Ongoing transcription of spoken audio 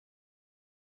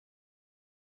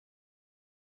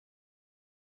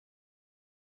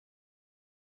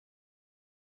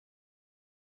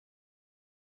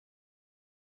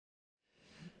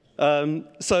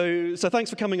So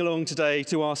thanks for coming along today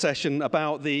to our session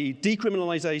about the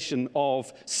decriminalisation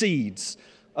of seeds.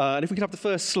 And if we could have the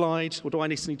first slide, or do I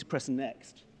need to press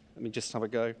next? Let me just have a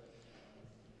go.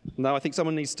 No, I think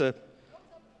someone needs to...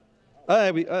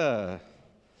 there we go.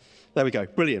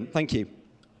 Brilliant. Thank you.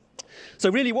 So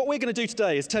really what we're going to do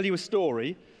today is tell you a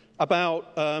story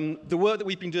about the work that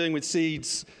we've been doing with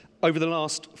seeds over the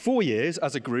last 4 years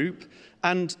as a group,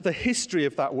 and the history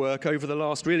of that work over the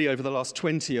last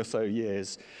 20 or so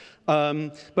years.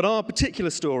 But our particular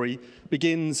story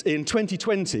begins in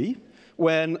 2020,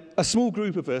 when a small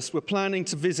group of us were planning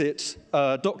to visit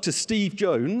Dr. Steve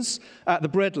Jones at the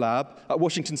Bread Lab at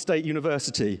Washington State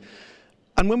University.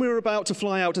 And when we were about to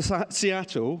fly out to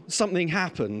Seattle, something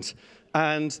happened,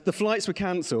 and the flights were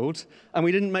cancelled, and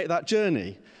we didn't make that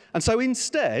journey. And so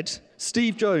instead,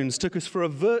 Steve Jones took us for a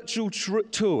virtual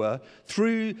tour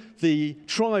through the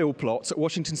trial plots at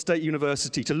Washington State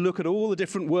University to look at all the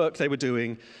different work they were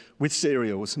doing with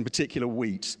cereals, in particular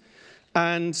wheat.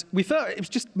 And we felt it was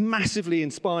just massively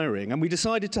inspiring, and we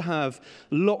decided to have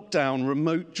lockdown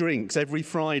remote drinks every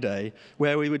Friday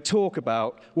where we would talk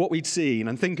about what we'd seen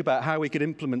and think about how we could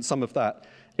implement some of that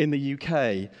in the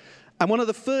UK. And one of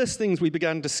the first things we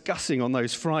began discussing on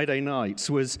those Friday nights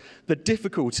was the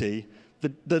difficulty,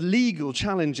 the legal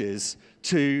challenges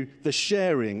to the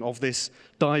sharing of this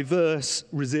diverse,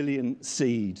 resilient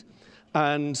seed,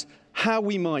 and how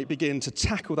we might begin to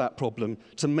tackle that problem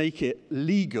to make it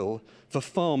legal for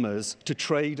farmers to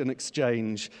trade and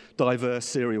exchange diverse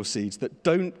cereal seeds that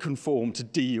don't conform to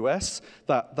DUS,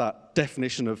 that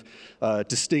definition of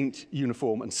distinct,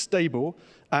 uniform, and stable,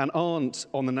 and aren't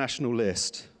on the national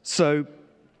list. So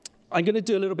I'm going to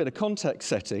do a little bit of context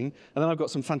setting, and then I've got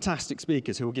some fantastic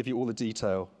speakers who will give you all the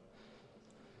detail.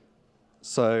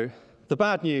 So the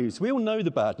bad news. We all know the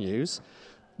bad news.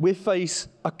 We face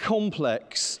a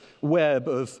complex web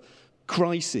of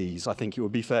crises, I think it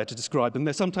would be fair to describe them.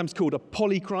 They're sometimes called a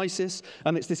polycrisis,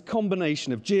 and it's this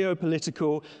combination of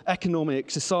geopolitical,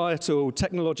 economic, societal,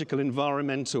 technological,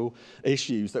 environmental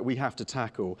issues that we have to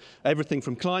tackle. Everything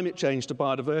from climate change to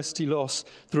biodiversity loss,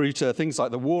 through to things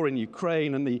like the war in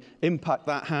Ukraine and the impact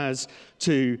that has,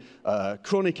 to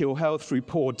chronic ill health through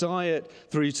poor diet,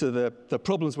 through to the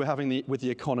problems we're having with the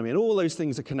economy. And all those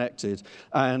things are connected,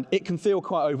 and it can feel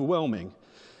quite overwhelming.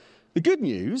 The good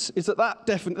news is that that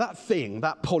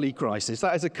polycrisis,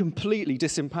 that is a completely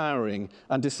disempowering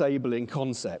and disabling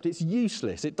concept. It's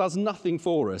useless. It does nothing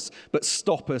for us but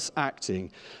stop us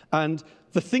acting. And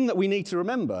the thing that we need to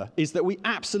remember is that we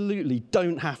absolutely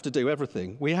don't have to do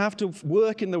everything. We have to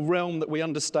work in the realm that we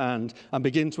understand and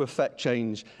begin to affect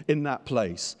change in that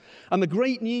place. And the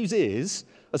great news is,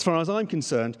 as far as I'm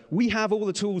concerned, we have all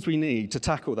the tools we need to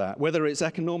tackle that, whether it's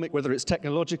economic, whether it's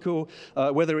technological,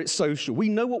 whether it's social. We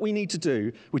know what we need to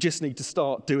do, we just need to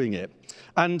start doing it.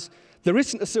 And there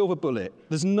isn't a silver bullet.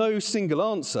 There's no single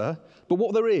answer, but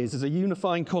what there is a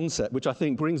unifying concept which I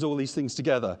think brings all these things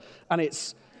together. And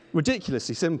it's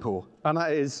ridiculously simple, and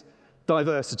that is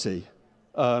diversity.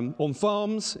 On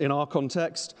farms, in our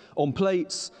context, on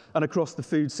plates, and across the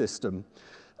food system.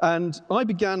 And I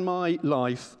began my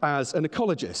life as an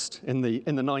ecologist in the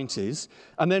 90s,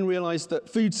 and then realized that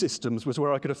food systems was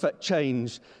where I could affect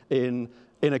change in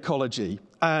ecology.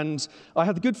 And I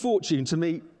had the good fortune to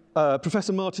meet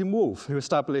Professor Martin Wolf, who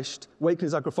established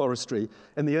Wakeley's Agroforestry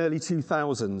in the early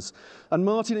 2000s. And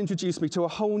Martin introduced me to a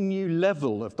whole new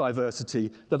level of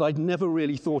diversity that I'd never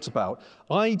really thought about.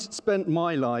 I'd spent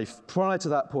my life prior to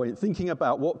that point thinking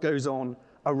about what goes on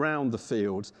around the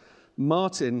field.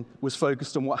 Martin was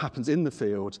focused on what happens in the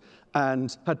field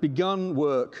and had begun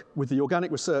work with the Organic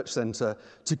Research Centre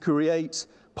to create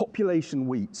population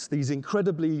wheats, these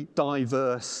incredibly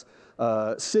diverse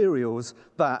cereals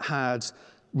that had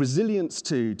resilience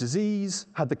to disease,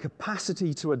 had the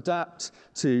capacity to adapt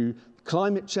to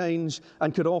climate change,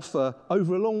 and could offer,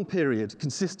 over a long period,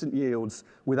 consistent yields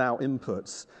without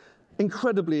inputs.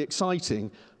 Incredibly exciting.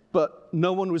 But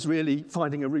no one was really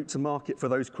finding a route to market for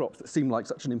those crops that seemed like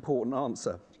such an important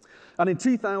answer. And in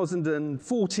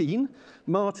 2014,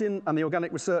 Martin and the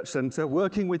Organic Research Centre,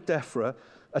 working with DEFRA,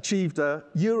 achieved a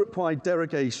Europe-wide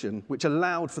derogation which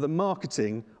allowed for the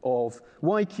marketing of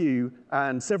YQ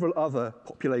and several other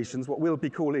populations, what we'll be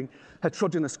calling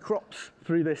heterogeneous crops,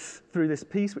 through this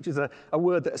piece, which is a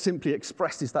word that simply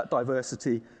expresses that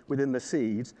diversity within the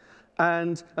seed.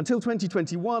 And until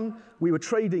 2021, we were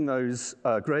trading those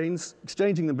grains,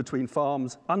 exchanging them between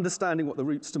farms, understanding what the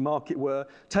routes to market were,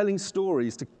 telling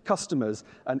stories to customers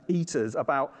and eaters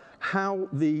about how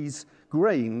these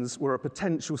grains were a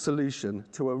potential solution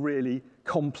to a really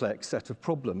complex set of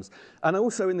problems. And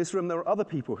also in this room, there are other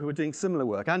people who are doing similar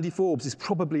work. Andy Forbes is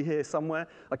probably here somewhere.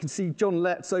 I can see John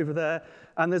Letts over there.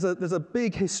 And there's a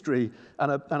big history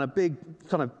and a big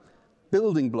kind of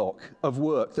building block of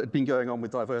work that had been going on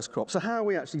with diverse crops. So how are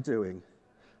we actually doing?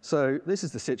 So this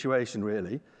is the situation,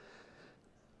 really.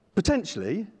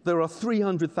 Potentially, there are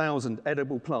 300,000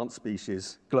 edible plant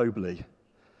species globally.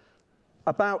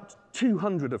 About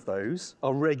 200 of those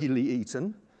are regularly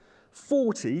eaten.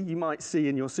 40 you might see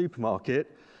in your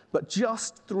supermarket, but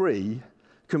just 3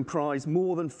 comprise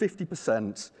more than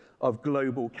 50% of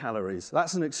global calories.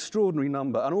 That's an extraordinary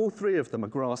number, and all 3 of them are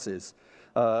grasses.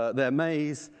 They're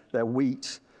maize, they're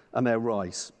wheat, and they're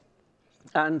rice.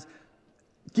 And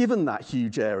given that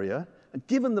huge area, and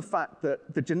given the fact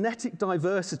that the genetic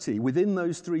diversity within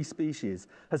those 3 species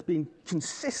has been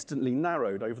consistently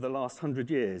narrowed over the last 100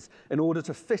 years in order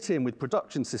to fit in with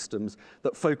production systems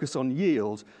that focus on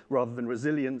yield rather than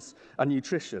resilience and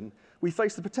nutrition, we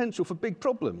face the potential for big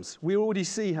problems. We already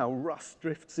see how rust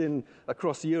drifts in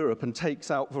across Europe and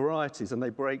takes out varieties, and they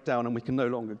break down and we can no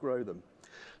longer grow them.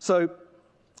 So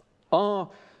our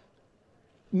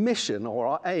mission, or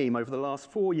our aim over the last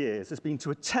 4 years, has been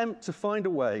to attempt to find a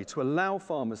way to allow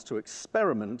farmers to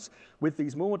experiment with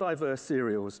these more diverse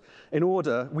cereals in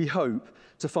order, we hope,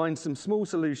 to find some small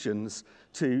solutions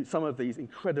to some of these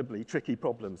incredibly tricky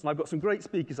problems. And I've got some great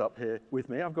speakers up here with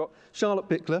me. I've got Charlotte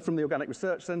Bickler from the Organic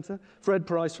Research Centre, Fred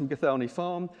Price from Githelney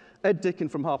Farm, Ed Dicken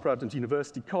from Harper Adams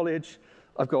University College,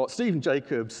 I've got Stephen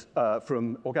Jacobs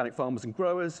from Organic Farmers and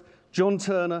Growers, John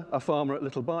Turner, a farmer at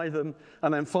Little Bytham,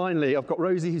 and then finally I've got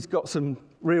Rosy, who's got some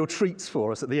real treats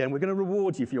for us at the end. We're going to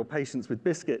reward you for your patience with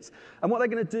biscuits. And what they're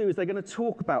going to do is they're going to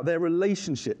talk about their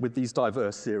relationship with these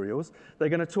diverse cereals. They're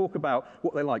going to talk about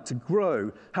what they like to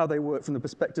grow, how they work from the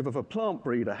perspective of a plant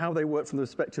breeder, how they work from the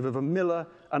perspective of a miller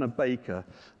and a baker.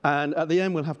 And at the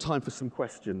end, we'll have time for some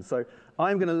questions. So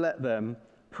I'm going to let them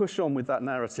push on with that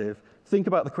narrative, think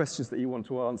about the questions that you want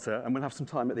to answer, and we'll have some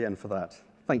time at the end for that.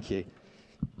 Thank you.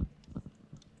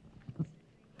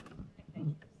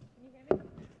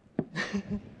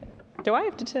 Do I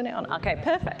have to turn it on? Okay,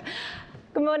 perfect.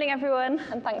 Good morning, everyone,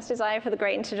 and thanks, Josiah, for the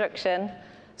great introduction.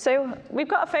 So we've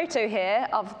got a photo here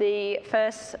of the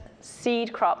first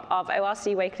seed crop of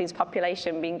ORC Wakeley's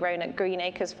population being grown at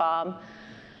Greenacres Farm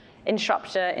in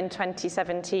Shropshire in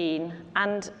 2017.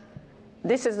 And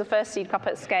this is the first seed crop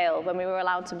at scale. When we were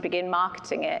allowed to begin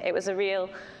marketing it, it was a real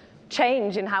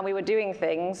change in how we were doing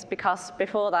things, because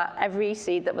before that, every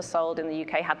seed that was sold in the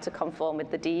UK had to conform with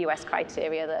the DUS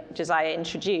criteria that Josiah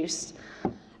introduced.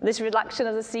 This relaxation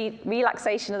of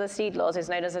the seed laws is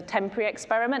known as a temporary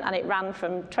experiment, and it ran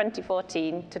from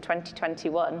 2014 to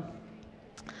 2021.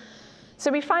 So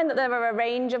we find that there are a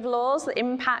range of laws that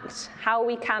impact how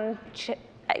we can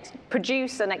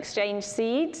produce and exchange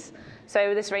seeds.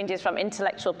 So this ranges from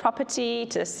intellectual property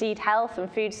to seed health and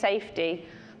food safety.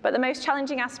 But the most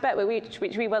challenging aspect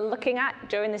which we were looking at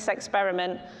during this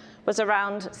experiment was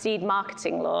around seed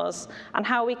marketing laws and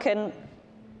how we can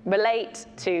relate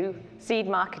to seed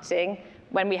marketing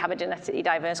when we have a genetically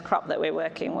diverse crop that we're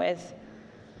working with.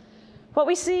 What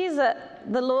we see is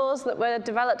that the laws that were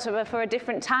developed were for a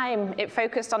different time. It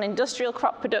focused on industrial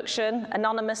crop production,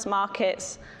 anonymous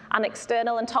markets, and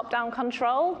external and top-down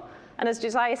control. And as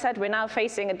Josiah said, we're now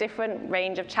facing a different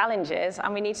range of challenges,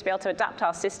 and we need to be able to adapt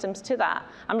our systems to that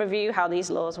and review how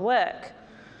these laws work.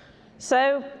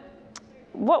 So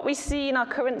what we see in our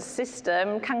current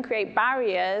system can create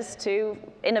barriers to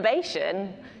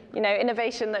innovation,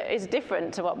 innovation that is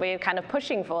different to what we're kind of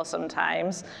pushing for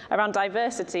sometimes around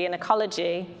diversity and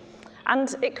ecology.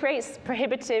 And it creates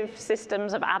prohibitive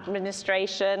systems of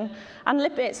administration and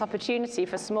limits opportunity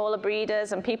for smaller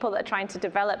breeders and people that are trying to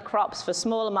develop crops for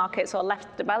smaller markets or less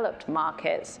developed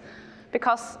markets,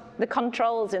 because the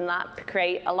controls in that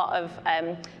create a lot of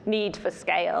need for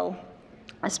scale,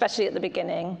 especially at the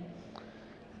beginning.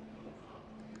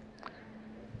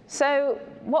 So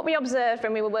what we observed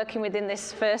when we were working within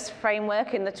this first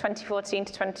framework in the 2014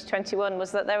 to 2021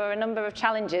 was that there were a number of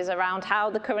challenges around how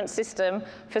the current system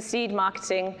for seed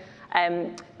marketing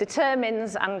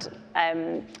determines and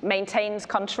maintains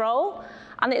control.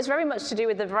 And it's very much to do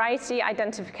with the variety,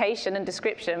 identification, and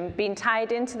description being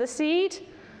tied into the seed.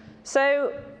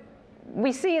 So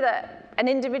we see that an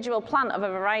individual plant of a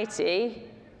variety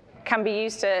can be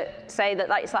used to say that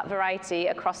it's that variety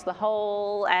across the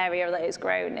whole area that it's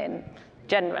grown in,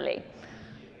 generally.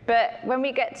 But when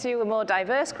we get to a more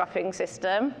diverse cropping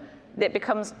system, it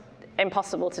becomes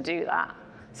impossible to do that.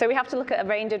 So we have to look at a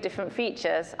range of different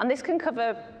features, and this can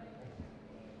cover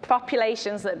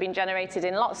populations that have been generated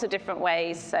in lots of different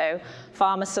ways, so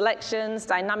farmer selections,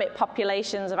 dynamic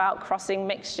populations of outcrossing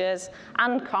mixtures,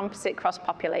 and composite cross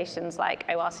populations like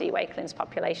ORC Wakeling's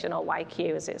population, or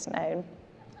YQ as it's known.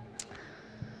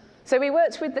 So we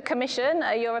worked with the Commission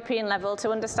at a European level to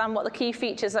understand what the key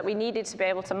features that we needed to be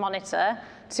able to monitor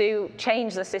to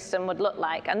change the system would look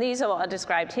like. And these are what are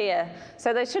described here.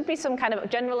 So there should be some kind of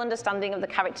general understanding of the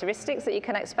characteristics that you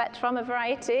can expect from a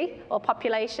variety or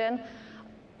population,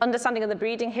 understanding of the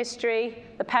breeding history,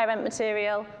 the parent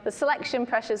material, the selection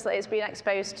pressures that it's been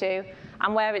exposed to,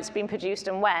 and where it's been produced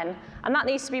and when. And that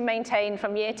needs to be maintained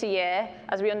from year to year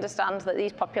as we understand that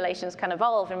these populations can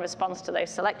evolve in response to those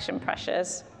selection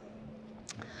pressures.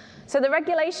 So the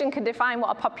regulation can define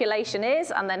what a population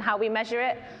is and then how we measure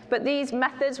it, but these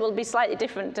methods will be slightly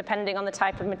different depending on the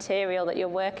type of material that you're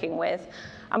working with.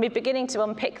 And we're beginning to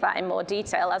unpick that in more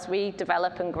detail as we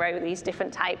develop and grow these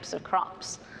different types of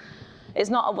crops. It's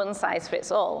not a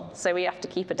one-size-fits-all, so we have to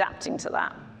keep adapting to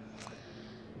that.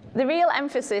 The real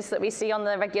emphasis that we see on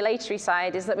the regulatory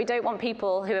side is that we don't want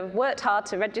people who have worked hard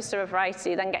to register a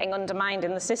variety then getting undermined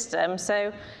in the system.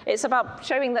 So it's about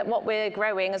showing that what we're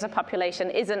growing as a population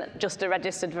isn't just a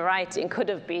registered variety and could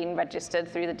have been registered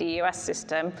through the DUS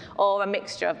system or a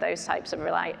mixture of those types of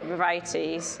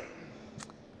varieties.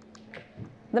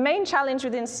 The main challenge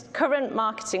within current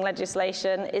marketing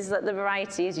legislation is that the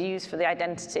variety is used for the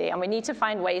identity, and we need to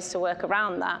find ways to work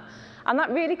around that. And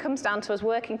that really comes down to us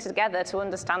working together to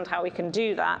understand how we can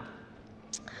do that.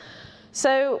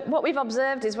 So what we've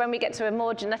observed is when we get to a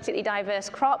more genetically diverse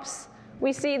crops,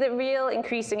 we see the real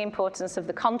increasing importance of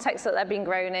the context that they're being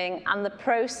grown in and the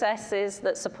processes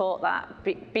that support that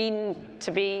being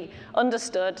to be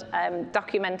understood,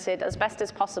 documented as best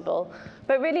as possible,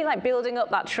 but really like building up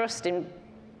that trust in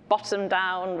bottom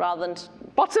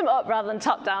up rather than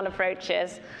top down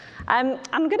approaches. I'm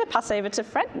going to pass over to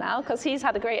Fred now because he's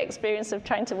had a great experience of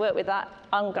trying to work with that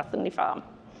on Gothenley Farm.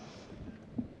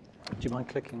 Do you mind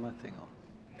clicking my thing on?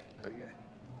 There we go.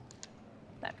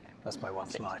 Okay. That's my one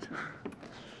slide.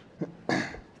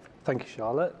 Thank you,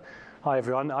 Charlotte. Hi,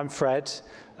 everyone. I'm Fred,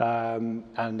 and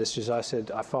as Josiah said,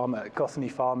 I farm at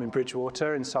Gothenley Farm in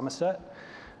Bridgewater in Somerset,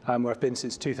 where I've been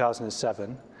since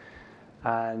 2007.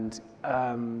 And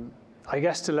I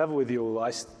guess to level with you all,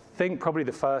 I think probably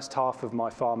the first half of my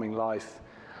farming life,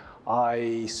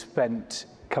 I spent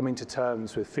coming to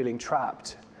terms with feeling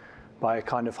trapped by a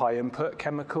kind of high input,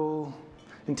 chemical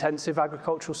intensive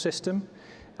agricultural system.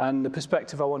 And the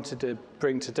perspective I wanted to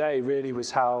bring today really was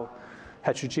how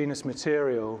heterogeneous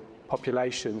material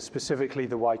populations, specifically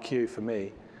the YQ for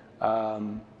me,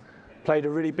 played a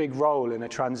really big role in a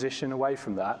transition away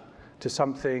from that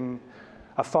to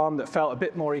a farm that felt a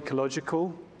bit more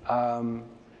ecological,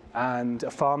 and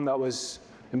a farm that was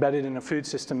embedded in a food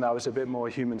system that was a bit more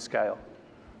human scale.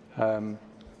 On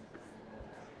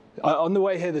the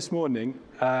way here this morning,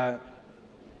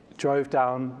 drove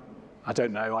down, I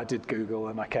don't know, I did Google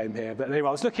and I came here, but anyway,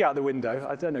 I was looking out the window,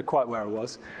 I don't know quite where I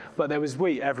was, but there was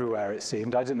wheat everywhere it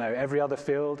seemed, I don't know, every other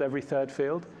field, every third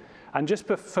field. And just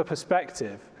for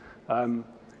perspective, 1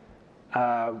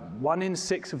 in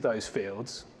 6 of those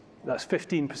fields, that's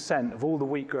 15% of all the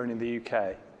wheat grown in the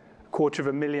UK,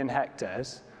 250,000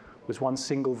 hectares, was one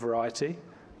single variety,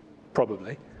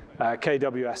 probably,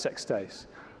 KWS Extase.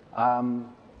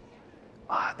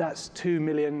 That's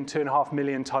 2.5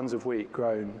 million tons of wheat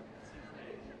grown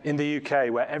in the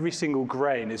UK, where every single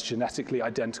grain is genetically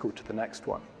identical to the next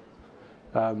one.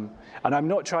 And I'm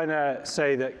not trying to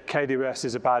say that KWS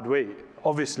is a bad wheat.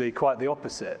 Obviously, quite the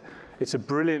opposite. It's a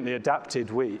brilliantly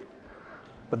adapted wheat.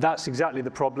 But that's exactly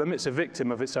the problem. It's a victim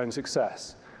of its own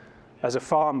success. As a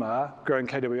farmer growing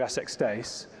KWS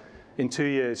Extase, in 2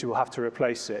 years you will have to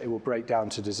replace it. It will break down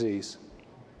to disease.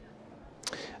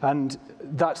 And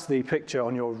that's the picture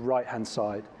on your right-hand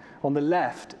side. On the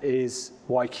left is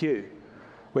YQ,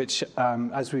 which,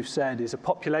 as we've said, is a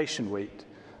population wheat.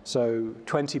 So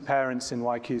 20 parents in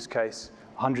YQ's case,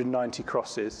 190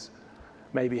 crosses,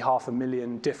 maybe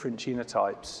 500,000 different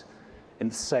genotypes in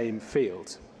the same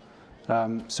field.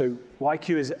 So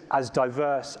YQ is as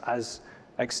diverse as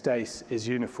Extase is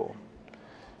uniform.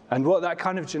 And what that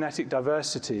kind of genetic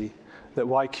diversity that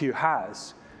YQ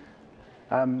has,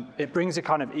 it brings a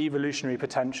kind of evolutionary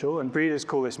potential, and breeders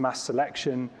call this mass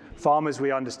selection. Farmers,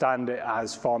 we understand it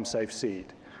as farm-safe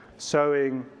seed.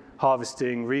 Sowing,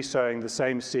 harvesting, resowing the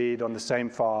same seed on the same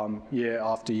farm year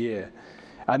after year.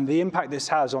 And the impact this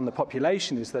has on the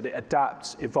population is that it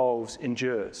adapts, evolves,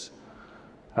 endures.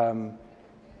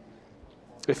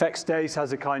 If Extase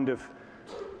has a kind of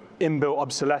inbuilt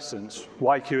obsolescence,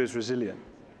 YQ is resilient.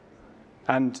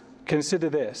 And consider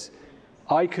this,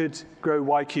 I could grow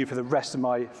YQ for the rest of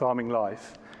my farming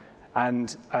life,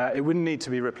 and it wouldn't need to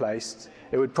be replaced.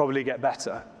 It would probably get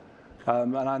better.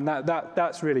 And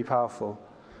that's really powerful.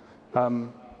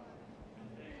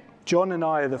 John and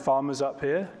I are the farmers up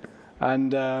here,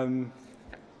 and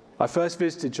I first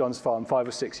visited John's farm 5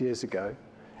 or 6 years ago,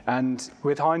 and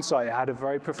with hindsight, it had a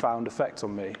very profound effect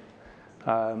on me.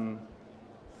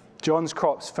 John's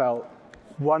crops felt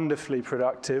wonderfully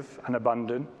productive and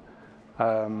abundant,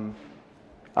 and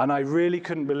I really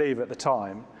couldn't believe at the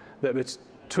time that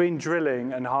between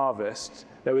drilling and harvest,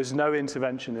 there was no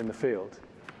intervention in the field.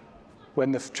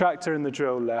 When the tractor and the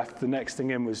drill left, the next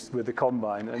thing in was with the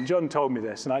combine. And John told me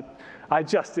this, and I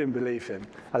just didn't believe him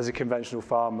as a conventional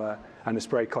farmer and a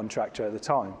spray contractor at the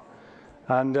time.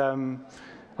 And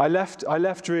I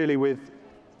left really with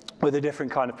a different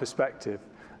kind of perspective,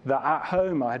 that at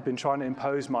home I had been trying to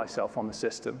impose myself on the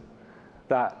system,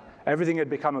 that everything had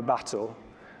become a battle,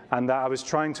 and that I was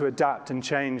trying to adapt and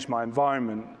change my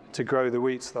environment to grow the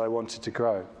wheats that I wanted to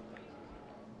grow.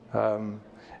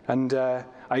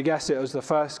 I guess it was the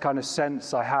first kind of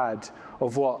sense I had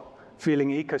of what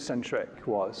feeling ecocentric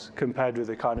was compared with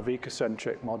the kind of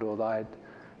ecocentric model that I had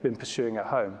been pursuing at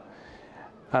home.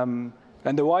 And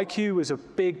the YQ was a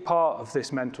big part of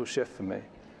this mental shift for me,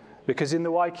 because in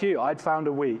the YQ, I'd found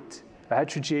a wheat, a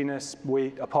heterogeneous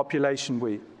wheat, a population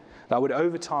wheat, that would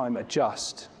over time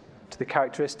adjust to the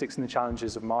characteristics and the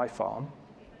challenges of my farm.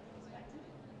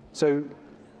 So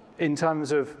in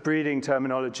terms of breeding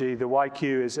terminology, the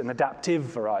YQ is an adaptive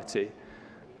variety.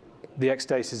 The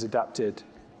X-Dace is adapted.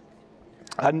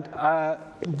 And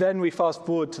then we fast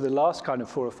forward to the last kind of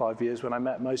 4 or 5 years when I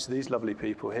met most of these lovely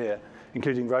people here,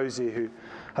 including Rosy, who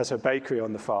has her bakery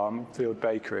on the farm, Field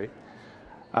Bakery.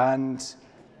 And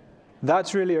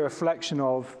that's really a reflection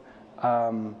of,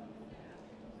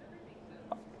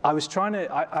 I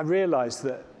realized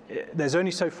that there's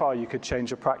only so far you could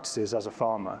change your practices as a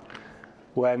farmer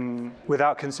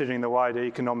without considering the wider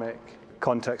economic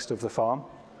context of the farm.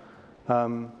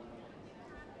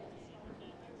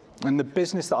 And the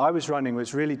business that I was running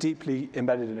was really deeply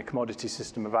embedded in a commodity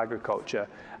system of agriculture,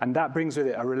 and that brings with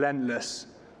it a relentless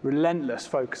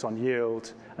focus on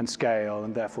yield and scale,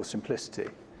 and therefore simplicity.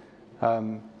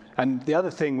 And the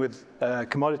other thing with a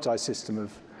commoditized system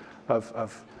of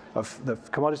the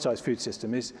commoditized food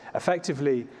system is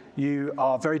effectively you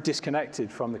are very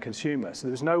disconnected from the consumer. So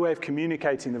there was no way of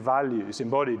communicating the values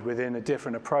embodied within a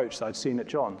different approach that I'd seen at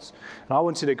John's. And I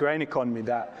wanted a grain economy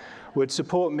that would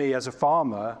support me as a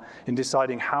farmer in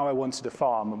deciding how I wanted to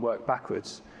farm and work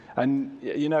backwards. And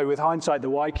you know, with hindsight, the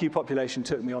YQ population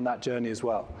took me on that journey as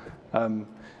well.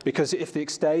 Because if the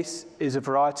X-Dace is a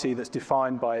variety that's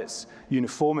defined by its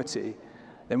uniformity,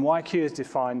 then YQ is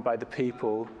defined by the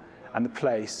people and the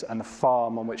place and the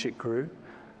farm on which it grew.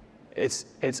 It's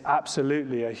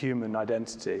absolutely a human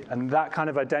identity, and that kind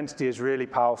of identity is really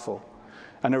powerful.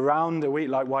 And around a wheat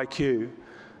like YQ,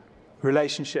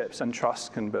 relationships and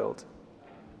trust can build,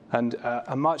 and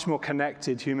a much more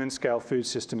connected human-scale food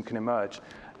system can emerge.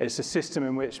 It's a system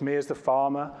in which me as the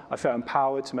farmer, I felt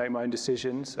empowered to make my own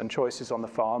decisions and choices on the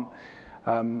farm,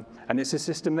 and it's a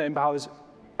system that empowers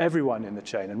everyone in the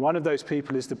chain, and one of those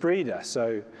people is the breeder.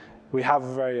 So we have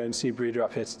a very own seed breeder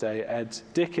up here today, Ed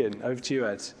Dicken. Over to you,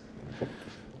 Ed.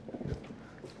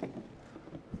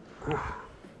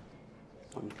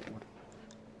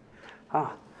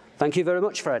 Thank you very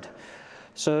much, Fred.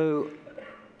 So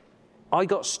I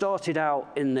got started out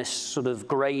in this sort of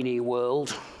grainy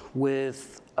world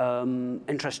with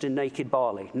interest in naked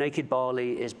barley. Naked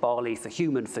barley is barley for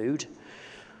human food.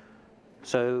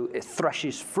 So it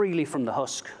threshes freely from the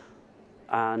husk,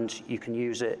 and you can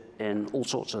use it in all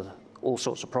sorts of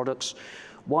products.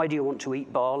 Why do you want to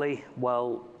eat barley?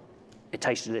 Well, it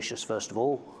tastes delicious, first of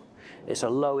all. It's a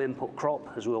low input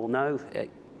crop, as we all know. It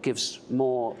gives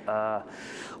more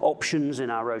options in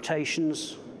our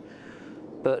rotations.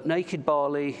 But naked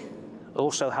barley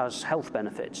also has health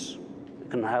benefits.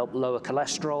 It can help lower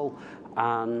cholesterol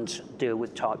and deal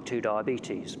with type 2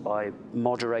 diabetes by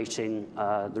moderating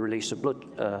the release of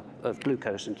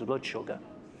glucose into blood sugar.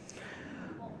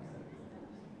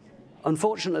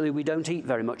 Unfortunately, we don't eat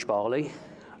very much barley,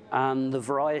 and the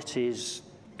varieties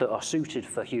that are suited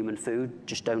for human food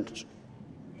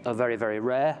are very, very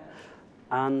rare.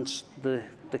 And the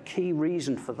key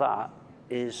reason for that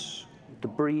is the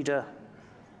breeder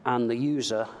and the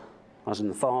user, as in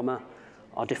the farmer,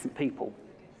 are different people,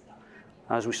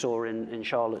 as we saw in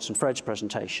Charlotte's and Fred's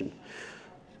presentation.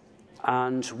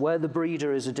 And where the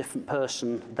breeder is a different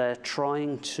person, they're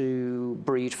trying to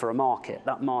breed for a market.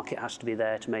 That market has to be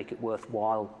there to make it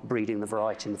worthwhile breeding the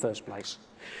variety in the first place.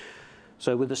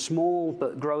 So with a small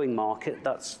but growing market,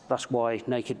 that's why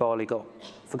naked barley got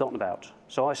forgotten about.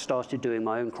 So I started doing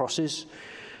my own crosses,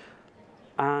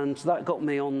 and that got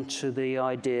me onto the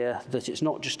idea that it's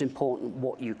not just important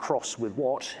what you cross with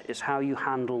what, it's how you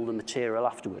handle the material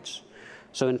afterwards.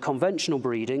 So in conventional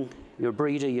breeding, you're a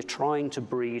breeder, you're trying to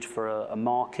breed for a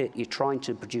market, you're trying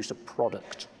to produce a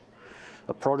product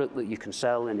that you can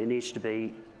sell, and it needs to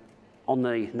be on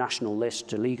the national list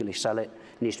to legally sell it.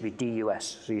 It needs to be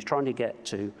DUS. So you're trying to get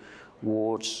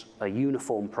towards a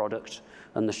uniform product.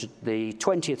 And the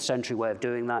 20th century way of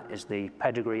doing that is the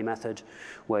pedigree method,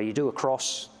 where you do a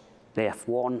cross, the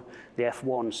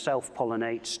F1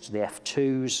 self-pollinates to the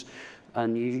F2s,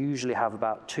 and you usually have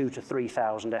about 2,000 to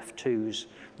 3,000 F2s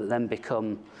that then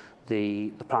become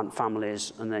the plant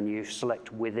families, and then you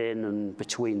select within and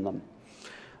between them.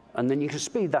 And then you can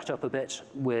speed that up a bit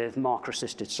with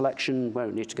marker-assisted selection. We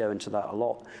won't need to go into that a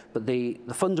lot, but the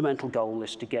fundamental goal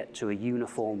is to get to a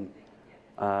uniform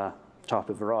type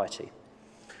of variety.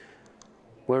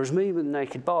 Whereas me with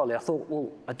naked barley, I thought,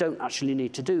 well, I don't actually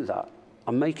need to do that.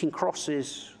 I'm making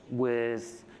crosses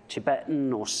with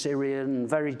Tibetan or Syrian,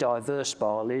 very diverse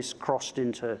barleys crossed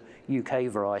into UK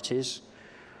varieties.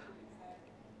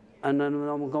 And then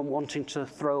I'm wanting to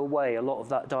throw away a lot of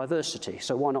that diversity,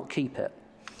 so why not keep it?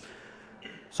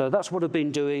 So that's what I've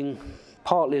been doing,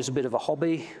 partly as a bit of a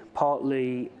hobby,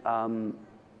 partly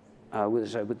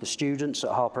with the students at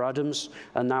Harper Adams,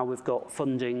 and now we've got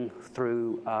funding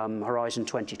through Horizon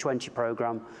 2020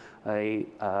 program, a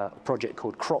project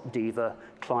called Crop Diva,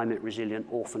 Climate Resilient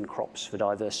Orphan Crops for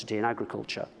Diversity in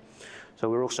Agriculture. So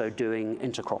we're also doing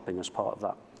intercropping as part of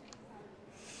that.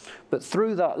 But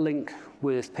through that link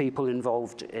with people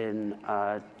involved in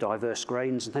diverse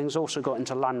grains and things, also got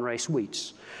into landrace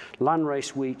wheats.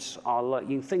 Landrace wheats are like,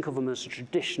 you can think of them as a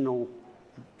traditional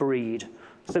breed,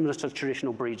 similar to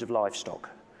traditional breeds of livestock.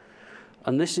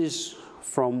 And this is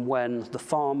from when the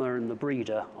farmer and the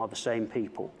breeder are the same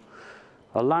people.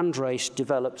 A landrace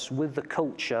develops with the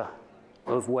culture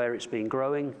of where it's been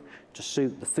growing to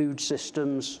suit the food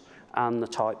systems and the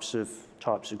types of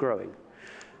growing.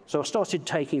 So I started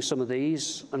taking some of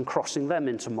these and crossing them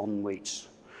into modern wheats.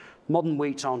 Modern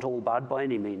wheats aren't all bad by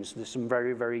any means. There's some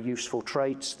very, very useful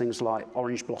traits, things like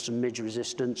orange blossom midge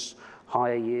resistance,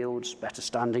 higher yields, better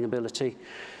standing ability.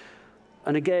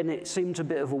 And again, it seemed a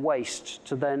bit of a waste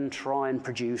to then try and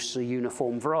produce a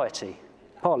uniform variety,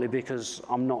 partly because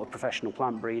I'm not a professional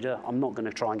plant breeder. I'm not going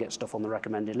to try and get stuff on the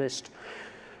recommended list.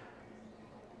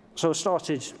 So I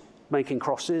started making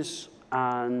crosses,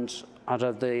 and I'd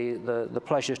have the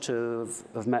pleasure to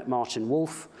have met Martin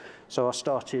Wolf. So I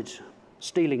started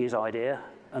stealing his idea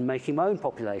and making my own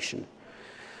population.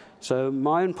 So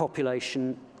my own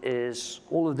population is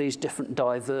all of these different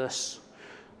diverse,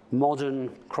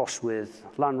 modern crossed with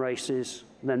land races,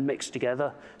 and then mixed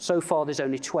together. So far there's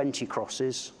only 20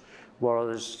 crosses,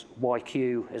 whereas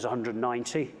YQ is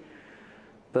 190.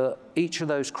 But each of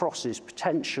those crosses,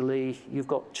 potentially, you've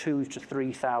got 2,000 to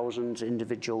 3,000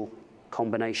 individual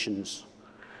combinations.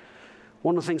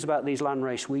 One of the things about these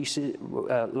landrace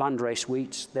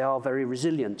wheats, they are very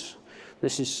resilient.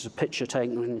 This is a picture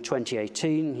taken in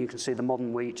 2018. You can see the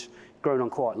modern wheat grown on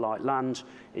quite light land.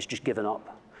 It's just given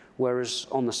up. Whereas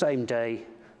on the same day,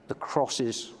 the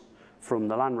crosses from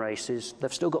the landraces,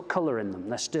 they've still got colour in them.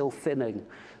 They're still thinning.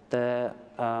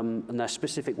 And their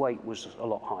specific weight was a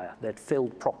lot higher. They'd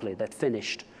filled properly. They'd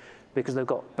finished because they've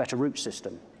got better root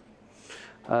system.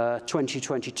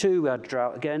 2022, we had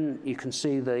drought again. You can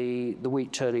see the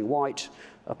wheat turning white,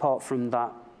 apart from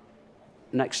that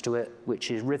next to it,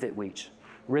 which is rivet wheat.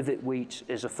 Rivet wheat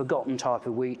is a forgotten type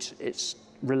of wheat. It's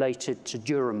related to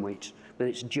durum wheat, but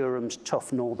it's durum's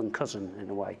tough northern cousin in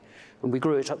a way. And we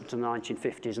grew it up to the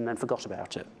 1950s and then forgot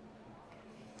about it.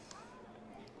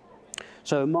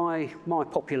 So my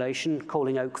population,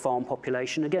 calling Oak Farm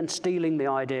population, again stealing the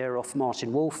idea off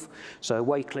Martin Wolf. So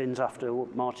Wakelins after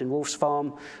Martin Wolf's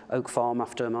farm, Oak Farm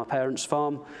after my parents'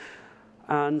 farm.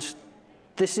 And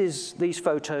these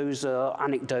photos are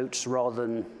anecdotes rather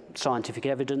than scientific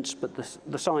evidence, but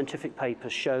the scientific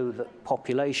papers show that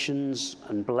populations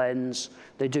and blends,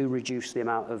 they do reduce the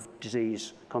amount of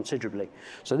disease considerably.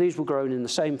 So these were grown in the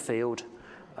same field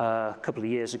a couple of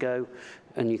years ago.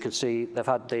 And you can see they've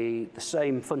had the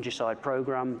same fungicide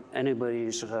program. Anybody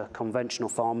who's a conventional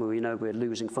farmer, we know we're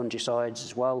losing fungicides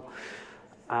as well.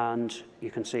 And you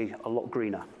can see a lot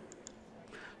greener.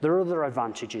 There are other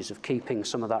advantages of keeping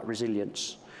some of that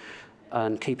resilience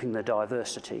and keeping the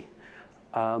diversity.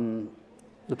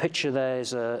 The picture there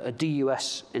is a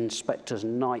DUS inspector's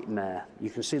nightmare. You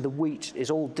can see the wheat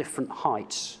is all different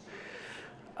heights.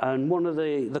 And one of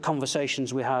the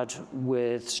conversations we had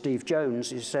with Steve Jones,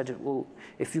 he said, well,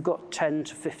 if you've got 10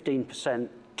 to 15%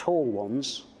 tall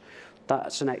ones,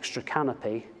 that's an extra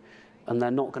canopy, and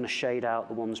they're not going to shade out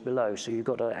the ones below. So you've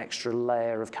got an extra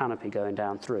layer of canopy going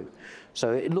down through.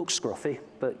 So it looks scruffy,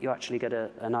 but you actually get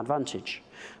an advantage.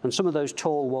 And some of those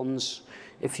tall ones,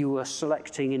 if you were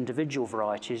selecting individual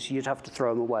varieties, you'd have to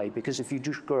throw them away, because if you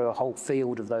just grow a whole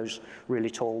field of those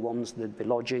really tall ones, they'd be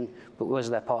lodging, but as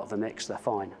they're part of the mix, they're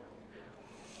fine.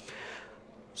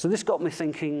 So this got me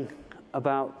thinking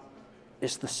about,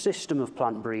 it's the system of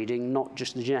plant breeding, not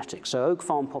just the genetics. So oak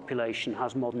farm population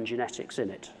has modern genetics in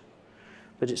it,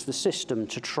 but it's the system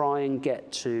to try and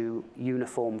get to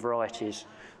uniform varieties,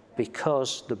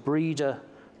 because the breeder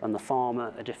and the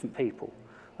farmer are different people.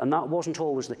 And that wasn't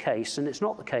always the case, and it's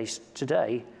not the case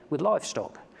today with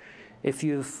livestock. If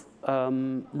you've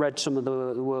read some of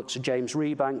the works of James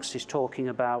Rebanks, he's talking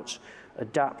about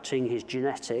adapting his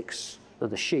genetics of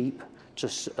the sheep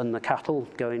and the cattle,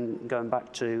 going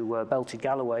back to belted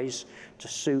Galloways, to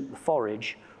suit the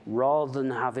forage, rather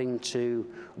than having to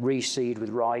reseed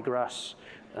with ryegrass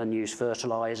and use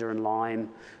fertilizer and lime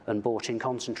and bought-in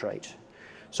concentrate.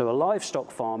 So a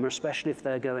livestock farmer, especially if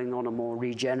they're going on a more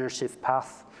regenerative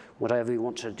path, whatever you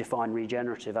want to define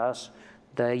regenerative as,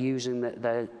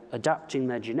 they're adapting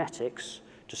their genetics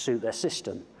to suit their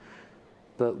system.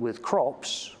 But with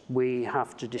crops, we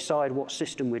have to decide what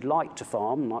system we'd like to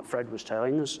farm, like Fred was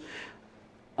telling us,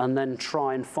 and then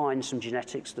try and find some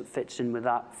genetics that fits in with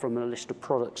that from a list of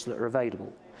products that are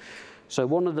available. So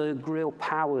one of the real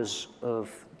powers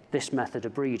of this method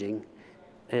of breeding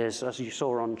is, as you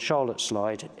saw on Charlotte's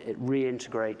slide, it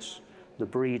reintegrates the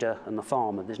breeder and the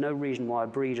farmer. There's no reason why a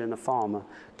breeder and a farmer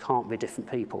can't be different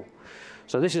people.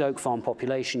 So this is oak farm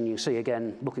population. You can see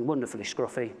again, looking wonderfully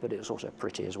scruffy, but it's also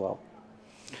pretty as well.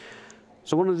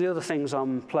 So one of the other things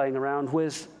I'm playing around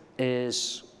with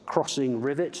is crossing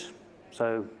rivet,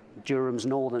 so Durham's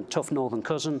tough northern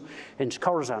cousin, into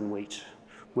Khorasan wheat,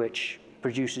 which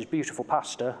produces beautiful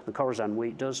pasta, the Khorasan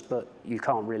wheat does, but you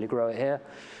can't really grow it here.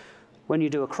 When you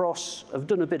do a cross, I've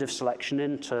done a bit of selection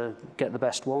in to get the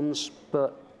best ones,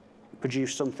 but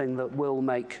produce something that will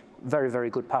make very, very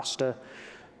good pasta,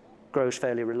 grows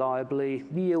fairly reliably.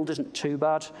 The yield isn't too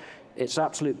bad. It's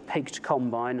absolute pig to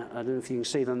combine. I don't know if you can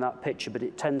see them in that picture, but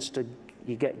it tends to,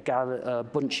 you get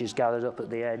bunches gathered up at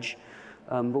the edge.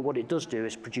 But what it does do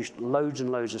is produce loads and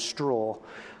loads of straw,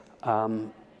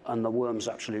 and the worms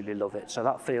absolutely love it. So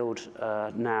that field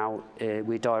now,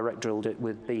 we direct drilled it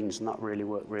with beans, and that really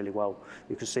worked really well.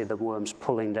 You can see the worms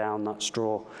pulling down that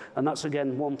straw. And that's,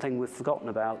 again, one thing we've forgotten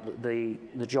about, that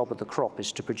the job of the crop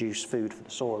is to produce food for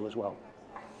the soil as well.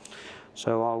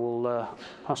 So I will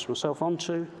pass myself on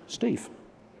to Steve.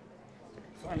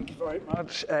 Thank you very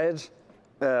much, Ed.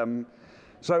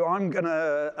 So I'm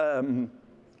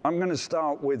going to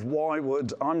start with why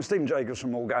would, I'm Stephen Jacobs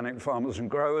from Organic Farmers and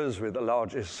Growers. We're the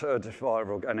largest certifier of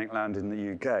organic land in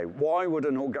the UK. Why would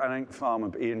an organic farmer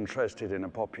be interested in a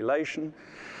population?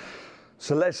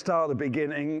 So let's start at the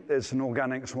beginning. It's an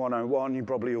Organics 101. You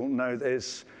probably all know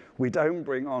this. We don't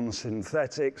bring on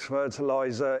synthetics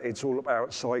fertilizer. It's all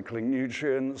about cycling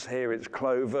nutrients. Here it's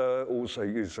clover, also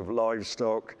use of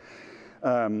livestock.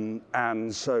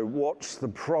 And so what's the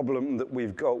problem that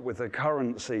we've got with the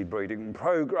current seed breeding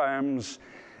programs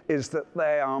is that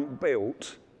they aren't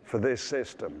built for this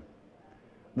system.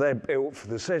 They're built for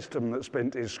the system that's been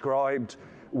described,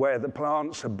 where the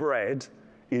plants are bred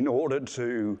in order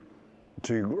to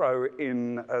grow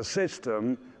in a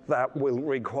system that will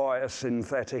require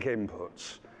synthetic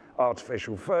inputs,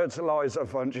 artificial fertilizer,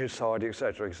 fungicide, et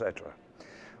cetera, et cetera.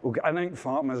 Organic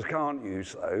farmers can't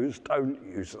use those, don't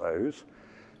use those.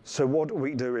 So what do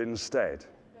we do instead?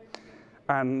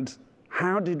 And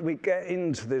how did we get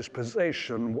into this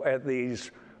position where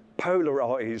these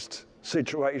polarized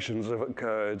situations have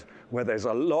occurred, where there's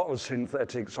a lot of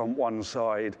synthetics on one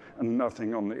side and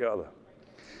nothing on the other?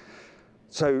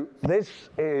 So this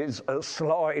is a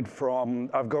slide from,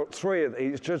 I've got 3 of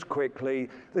these just quickly.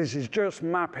 This is just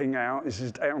mapping out, this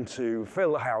is down to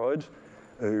Phil Howard,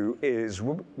 who is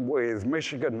with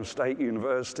Michigan State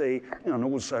University and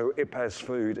also IPES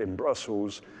Food in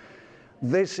Brussels.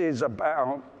 This is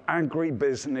about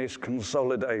agribusiness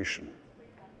consolidation.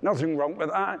 Nothing wrong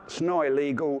with that, it's not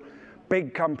illegal.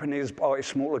 Big companies buy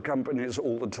smaller companies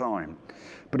all the time.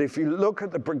 But if you look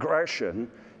at the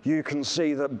progression, you can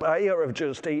see that Bayer have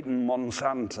just eaten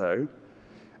Monsanto,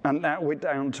 and now we're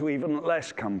down to even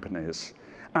less companies.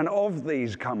 And of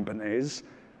these companies,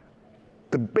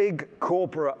 the big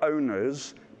corporate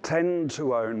owners tend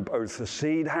to own both the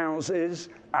seed houses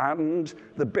and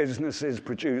the businesses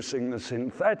producing the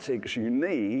synthetics you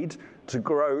need to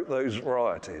grow those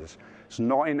varieties. It's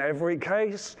not in every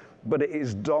case, but it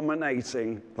is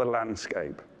dominating the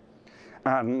landscape.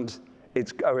 And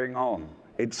it's going on.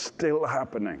 It's still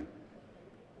happening.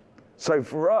 So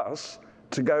for us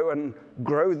to go and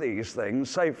grow these things,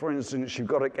 say for instance, you've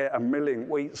got to get a milling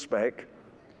wheat spec,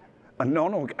 a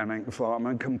non-organic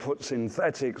farmer can put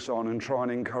synthetics on and try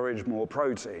and encourage more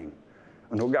protein.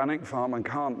 An organic farmer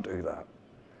can't do that.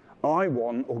 I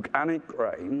want organic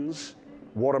grains.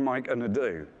 What am I going to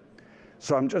do?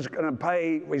 So I'm just going to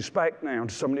pay respect now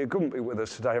to somebody who couldn't be with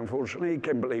us today, unfortunately,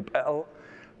 Kimberly Bell,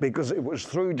 because it was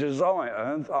through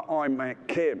Josiah that I met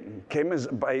Kim. Kim is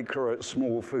a baker at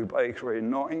Small Food Bakery in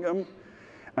Nottingham,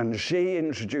 and she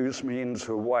introduced me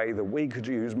into a way that we could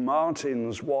use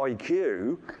Martin's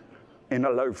YQ in a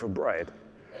loaf of bread.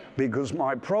 Because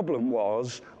my problem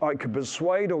was I could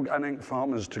persuade organic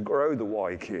farmers to grow the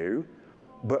YQ,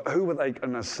 but who were they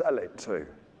going to sell it to?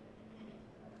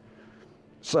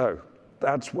 So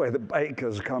that's where the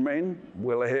bakers come in.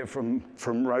 We'll hear from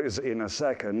Rosy in a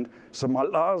second. So my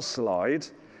last slide,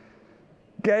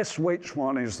 guess which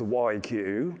one is the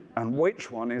YQ and which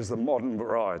one is the modern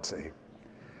variety?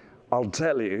 I'll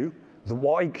tell you, the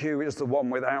YQ is the one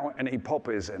without any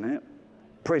poppies in it.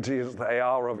 Pretty as they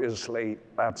are, obviously,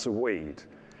 that's a weed.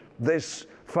 This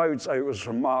photo was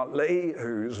from Mark Lee,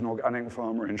 who's an organic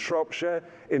farmer in Shropshire,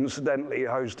 incidentally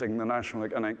hosting the National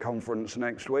Organic Conference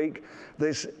next week.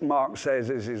 This, Mark says,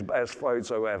 is his best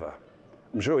photo ever.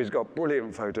 I'm sure he's got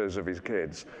brilliant photos of his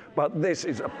kids, but this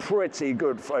is a pretty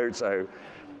good photo.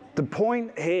 The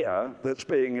point here that's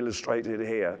being illustrated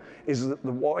here is that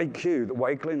the YQ, the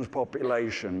Wakelins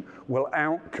population, will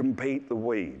outcompete the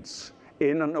weeds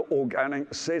in an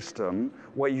organic system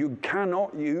where you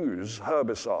cannot use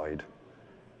herbicide.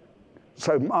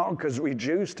 So Mark has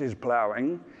reduced his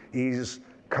ploughing. He's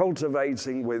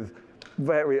cultivating with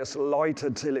various lighter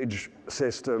tillage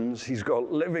systems. He's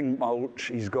got living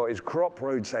mulch. He's got his crop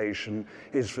rotation.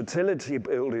 His fertility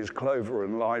build is clover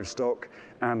and livestock.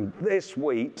 And this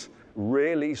wheat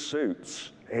really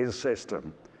suits his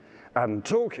system. And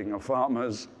talking of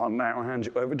farmers, I'll now hand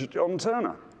you over to John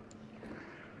Turner.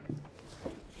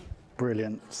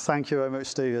 Brilliant. Thank you very much,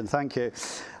 Stephen. Thank you.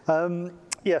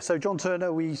 Yeah, so John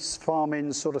Turner, we farm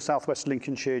in sort of southwest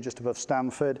Lincolnshire, just above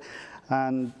Stamford.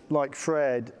 And like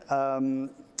Fred,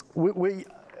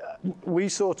 we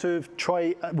sort of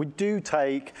try, we do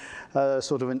take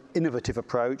sort of an innovative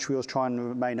approach. We always try and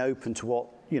remain open to what,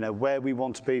 you know, where we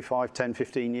want to be 5, 10,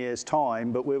 15 years'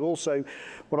 time, but we're also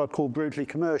what I'd call brutally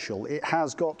commercial. It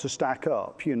has got to stack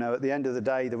up. You know, at the end of the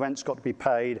day, the rent's got to be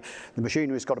paid, the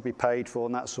machinery's got to be paid for,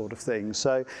 and that sort of thing.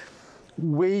 So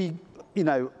we, you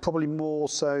know, probably more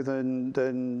so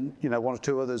than you know, one or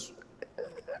two others,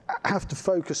 have to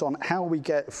focus on how we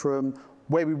get from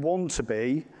where we want to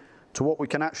be to what we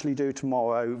can actually do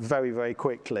tomorrow very, very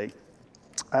quickly.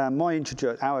 Our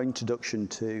introduction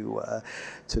to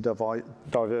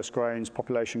diverse grains,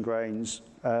 population grains,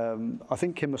 I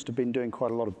think Kim must have been doing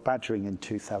quite a lot of badgering in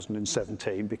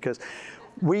 2017, because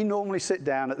we normally sit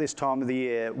down at this time of the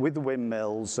year with the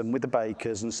windmills and with the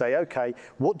bakers and say, okay,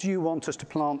 what do you want us to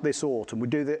plant this autumn? We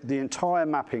do the entire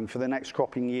mapping for the next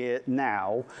cropping year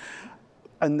now.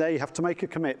 And they have to make a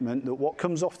commitment that what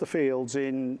comes off the fields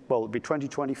in, well, it'll be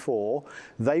 2024,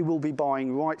 they will be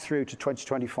buying right through to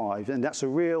 2025. And that's a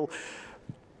real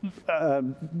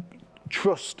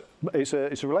trust. It's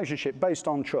a relationship based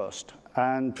on trust.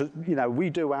 And, you know, we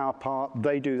do our part,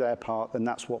 they do their part, and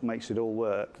that's what makes it all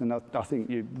work. And I think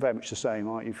you're very much the same,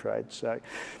 aren't you, Fred? So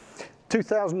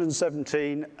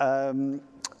 2017,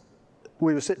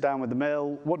 we would sit down with the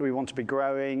mill. What do we want to be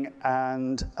growing?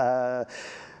 And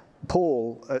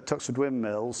Paul at Tuxford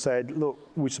Windmill said, look,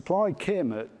 we supplied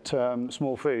Kim at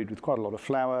Small Food with quite a lot of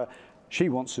flour. She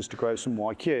wants us to grow some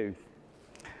YQ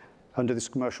under this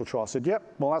commercial trial. I said,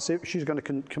 yep, well, that's it. She's going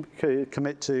to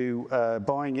commit to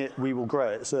buying it. We will grow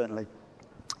it, certainly.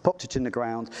 Popped it in the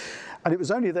ground. And it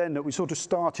was only then that we sort of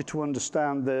started to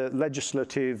understand the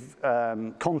legislative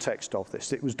context of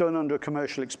this. It was done under a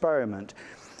commercial experiment.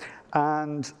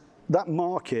 And that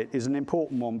market is an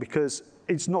important one, because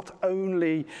it's not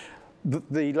only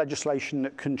the legislation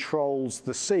that controls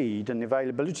the seed and the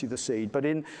availability of the seed, but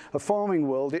in a farming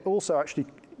world, it also actually,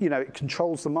 you know, it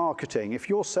controls the marketing. If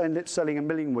you're selling a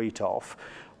milling wheat off,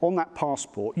 on that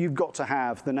passport, you've got to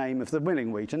have the name of the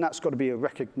milling wheat, and that's got to be a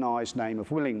recognised name of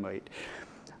milling wheat.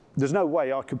 There's no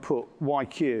way I could put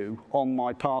YQ on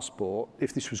my passport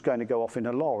if this was going to go off in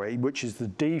a lorry, which is the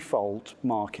default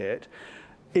market.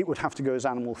 it would have to go as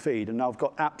animal feed. And I've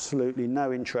got absolutely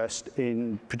no interest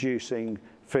in producing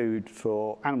food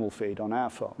for animal feed on our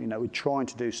farm. You know, we're trying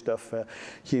to do stuff for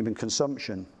human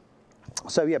consumption.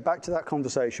 So yeah, back to that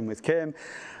conversation with Kim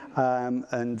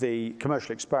and the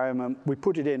commercial experiment. We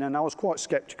put it in, and I was quite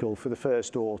skeptical for the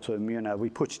first autumn. You know, we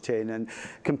put it in, and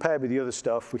compared with the other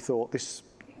stuff, we thought this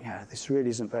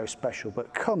really isn't very special.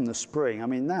 But come the spring, I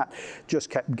mean, that just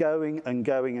kept going and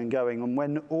going and going. And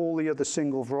when all the other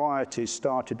single varieties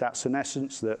started that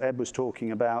senescence that Ed was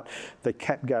talking about, they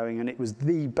kept going, and it was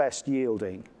the best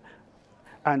yielding.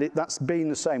 And that's been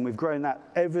the same. We've grown that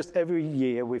every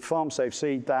year. We've farm safe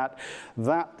seed that.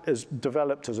 That has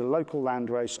developed as a local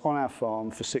landrace on our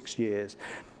farm for 6 years.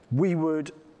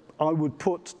 I would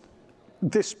put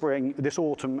this spring, this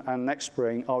autumn and next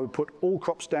spring, I would put all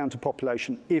crops down to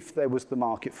population if there was the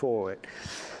market for it.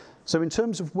 So in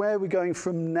terms of where we're going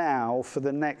from now for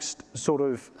the next sort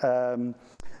of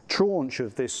tranche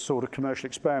of this sort of commercial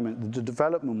experiment, the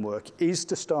development work is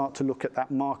to start to look at that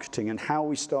marketing and how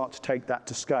we start to take that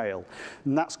to scale.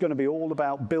 And that's going to be all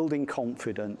about building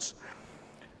confidence.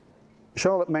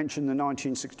 Charlotte mentioned the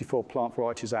 1964 Plant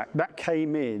Varieties Act. That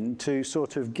came in to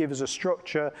sort of give us a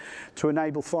structure to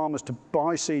enable farmers to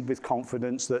buy seed with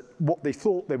confidence that what they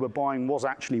thought they were buying was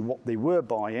actually what they were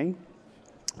buying,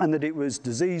 and that it was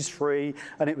disease-free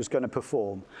and it was going to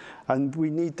perform. And we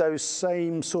need those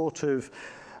same sort of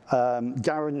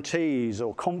guarantees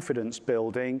or confidence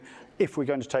building if we're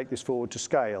going to take this forward to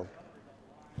scale.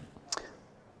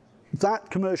 That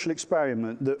commercial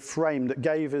experiment that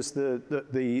gave us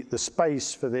the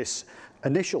space for this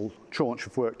initial tranche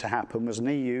of work to happen was an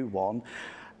EU one.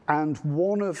 And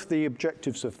one of the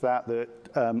objectives of that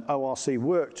ORC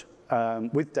worked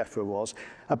with DEFRA was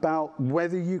about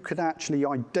whether you could actually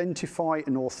identify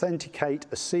and authenticate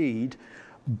a seed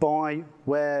by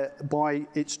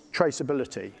its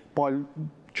traceability, by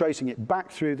tracing it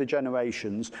back through the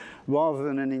generations, rather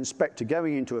than an inspector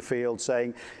going into a field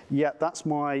saying, yeah, that's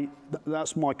my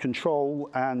control,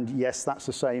 and yes, that's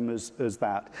the same as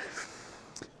that.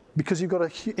 Because you've got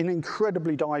an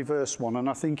incredibly diverse one, and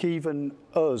I think even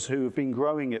us who have been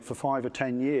growing it for 5 or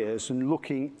 10 years and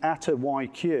looking at a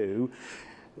YQ,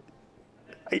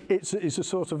 it's a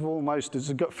sort of almost, it's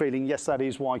a gut feeling, yes, that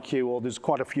is YQ, or there's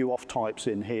quite a few off types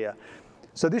in here.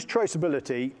 So this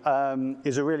traceability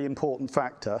is a really important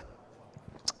factor.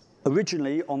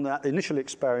 Originally, on that initial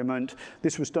experiment,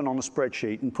 this was done on a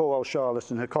spreadsheet, and poor old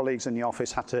Charlotte and her colleagues in the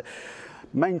office had to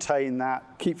maintain that,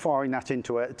 keep firing that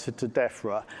into it to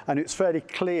DEFRA. And it's fairly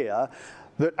clear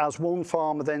that as one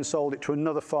farmer then sold it to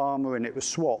another farmer and it was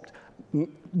swapped,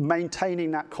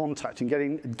 maintaining that contact and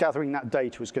gathering that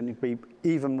data was going to be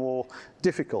even more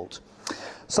difficult.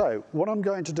 So what I'm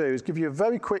going to do is give you a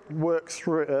very quick walk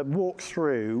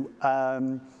through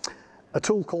a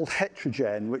tool called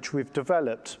Heterogen, which we've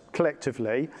developed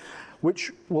collectively,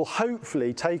 which will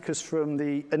hopefully take us from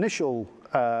the initial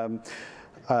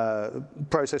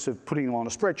process of putting them on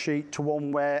a spreadsheet to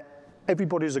one where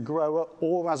everybody as a grower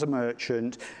or as a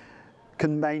merchant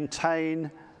can maintain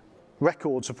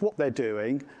records of what they're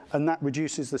doing, and that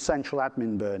reduces the central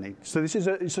admin burning. So this is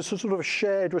it's a sort of a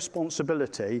shared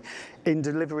responsibility in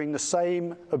delivering the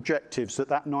same objectives that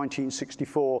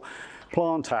 1964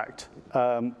 Plant Act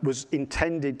was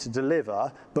intended to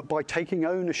deliver, but by taking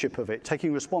ownership of it,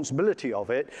 taking responsibility of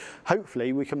it,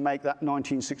 hopefully we can make that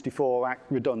 1964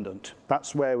 Act redundant.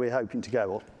 That's where we're hoping to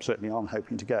go, or certainly I'm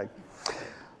hoping to go.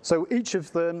 So each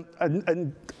of them,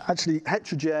 and actually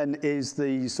Heterogen is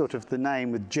the sort of the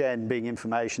name, with gen being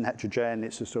information, Heterogen,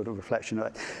 it's a sort of reflection of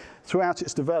it. Throughout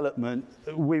its development,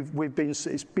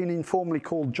 it's been informally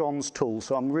called John's tool,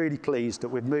 so I'm really pleased that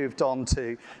we've moved on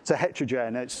to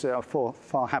Heterogen. It's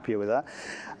far happier with that.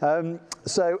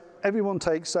 So everyone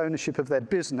takes ownership of their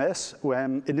business,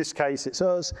 when in this case it's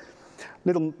us.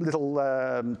 Little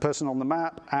person on the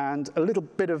map, and a little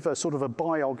bit of a sort of a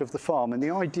biog of the farm. And the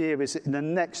idea is in the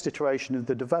next iteration of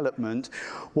the development,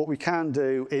 what we can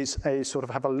do is sort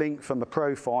of have a link from a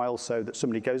profile so that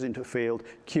somebody goes into a field,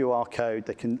 QR code,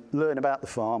 they can learn about the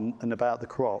farm and about the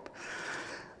crop.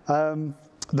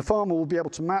 The farmer will be able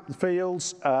to map the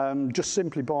fields just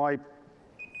simply by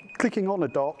clicking on a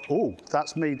dot. Oh,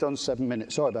 that's me done 7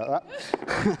 minutes, sorry about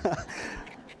that.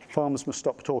 Farmers must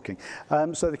stop talking.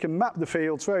 So they can map the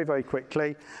fields very, very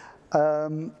quickly.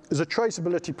 There's a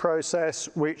traceability process,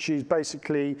 which is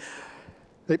basically,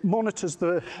 it monitors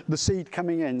the seed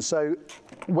coming in. So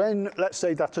when, let's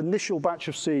say, that initial batch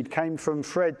of seed came from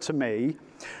Fred to me,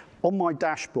 on my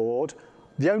dashboard,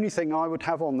 the only thing I would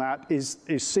have on that is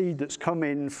seed that's come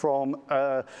in from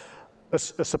a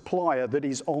supplier that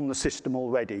is on the system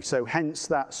already. So hence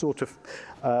that sort of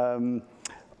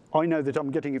I know that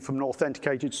I'm getting it from an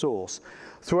authenticated source.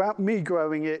 Throughout me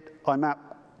growing it, I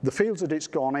map the fields that it's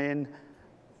gone in,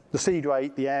 the seed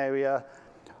rate, the area,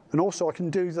 and also I can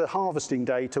do the harvesting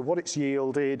data, what it's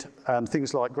yielded,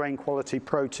 things like grain quality,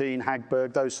 protein,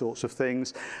 Hagberg, those sorts of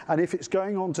things. And if it's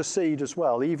going on to seed as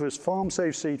well, either as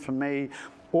farm-safe seed for me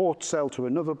or sell to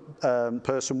another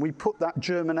person, we put that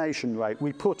germination rate,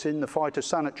 we put in the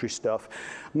phytosanitary stuff,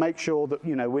 make sure that,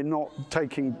 you know, we're not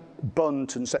taking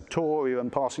bunt and septoria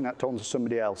and passing that on to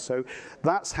somebody else. So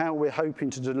that's how we're hoping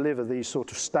to deliver these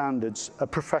sort of standards, a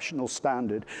professional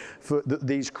standard that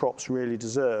these crops really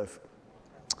deserve.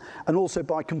 And also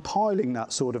by compiling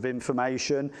that sort of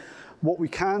information, what we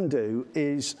can do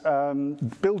is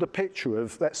build a picture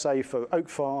of, let's say for Oak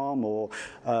Farm or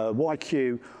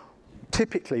YQ,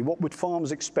 typically what would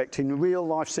farmers expect in real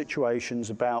life situations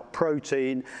about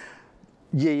protein,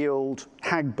 yield,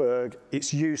 Hagberg,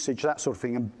 its usage, that sort of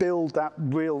thing, and build that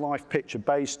real life picture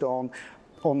based on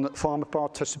farmer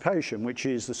participation, which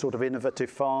is the sort of innovative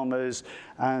farmers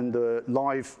and the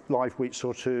live wheat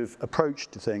sort of approach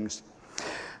to things.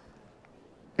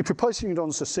 If we're placing it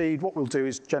onto seed, what we'll do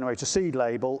is generate a seed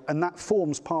label, and that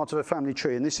forms part of a family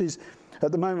tree. And this is,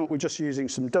 at the moment, we're just using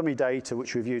some dummy data,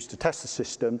 which we've used to test the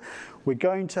system. We're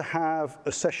going to have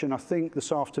a session, I think,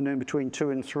 this afternoon between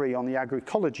 2 and 3 on the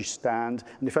agroecology stand.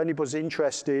 And if anybody's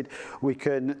interested, we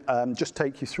can just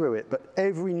take you through it. But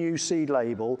every new seed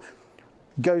label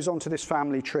goes onto this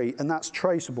family tree, and that's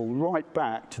traceable right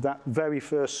back to that very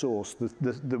first source,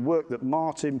 the work that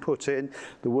Martin put in,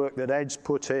 the work that Ed's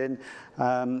put in,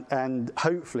 and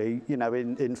hopefully, you know,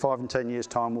 in 5 and 10 years'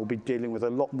 time, we'll be dealing with a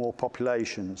lot more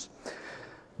populations.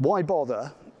 Why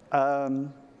bother? I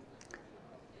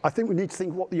think we need to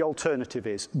think what the alternative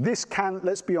is. This can,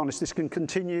 let's be honest, this can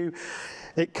continue.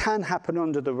 It can happen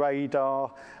under the radar,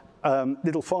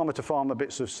 little farmer-to-farmer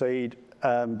bits of seed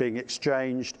being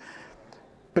exchanged.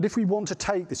 But if we want to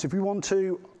take this, if we want to,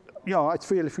 you know, I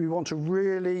feel if we want to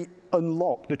really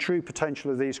unlock the true potential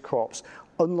of these crops,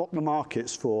 unlock the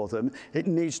markets for them, it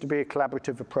needs to be a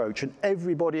collaborative approach. And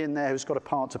everybody in there has got a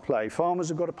part to play. Farmers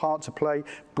have got a part to play,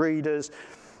 breeders.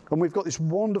 And we've got this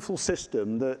wonderful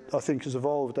system that I think has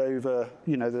evolved over,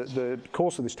 you know, the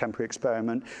course of this temporary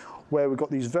experiment, where we've got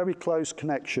these very close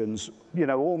connections, you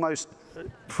know, almost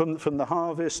from the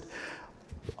harvest.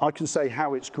 I can say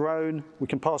how it's grown. We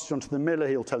can pass it on to the miller.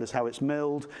 He'll tell us how it's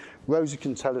milled. Rosy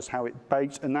can tell us how it's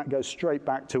baked, and that goes straight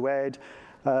back to Ed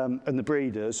and the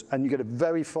breeders, and you get a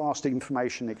very fast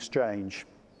information exchange.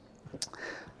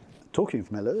 Talking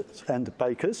of millers and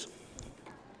bakers,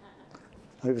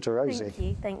 over to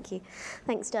Rosy. Thank you.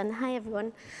 Thanks, John. Hi,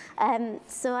 everyone.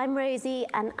 So I'm Rosy,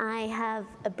 and I have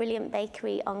a brilliant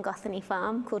bakery on Gothany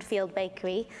Farm called Field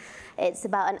Bakery. It's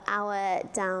about an hour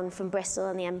down from Bristol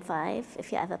on the M5,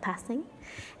 if you're ever passing.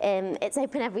 It's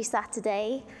open every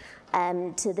Saturday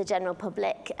to the general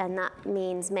public, and that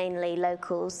means mainly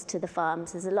locals to the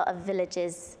farms. There's a lot of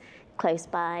villages close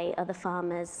by, other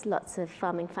farmers, lots of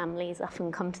farming families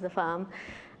often come to the farm.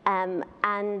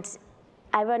 And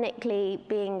ironically,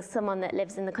 being someone that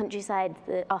lives in the countryside,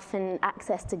 often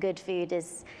access to good food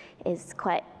is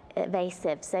quite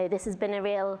evasive. So this has been a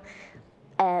real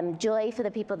joy for the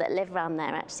people that live around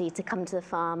there, actually, to come to the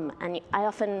farm. And I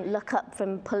often look up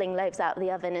from pulling loaves out of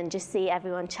the oven and just see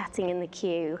everyone chatting in the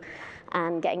queue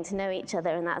and getting to know each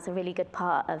other, and that's a really good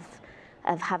part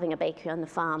of having a bakery on the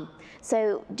farm.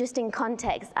 So just in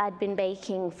context, I'd been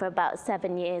baking for about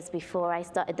 7 years before I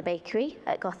started the bakery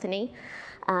at Gothany.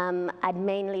 I'd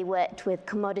mainly worked with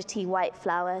commodity white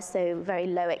flour, so very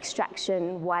low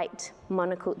extraction, white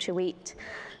monoculture wheat.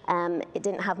 It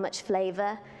didn't have much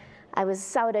flavour. I was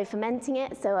sourdough fermenting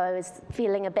it, so I was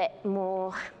feeling a bit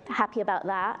more happy about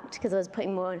that because I was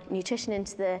putting more nutrition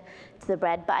into the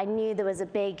bread, but I knew there was a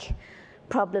big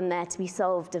problem there to be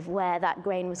solved of where that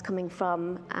grain was coming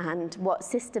from and what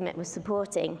system it was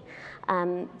supporting.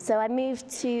 So I moved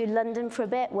to London for a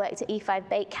bit, worked at E5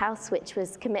 Bakehouse, which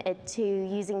was committed to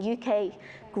using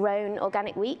UK-grown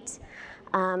organic wheat.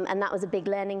 And that was a big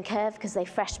learning curve because they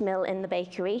fresh mill in the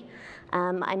bakery.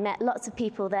 I met lots of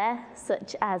people there,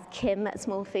 such as Kim at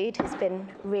Small Food, who's been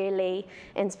really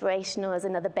inspirational as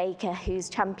another baker who's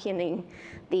championing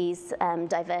these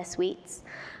diverse wheats.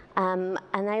 And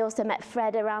I also met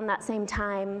Fred around that same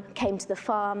time, came to the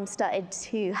farm, started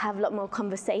to have a lot more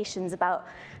conversations about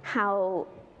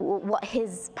what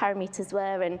his parameters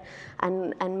were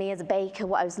and me as a baker,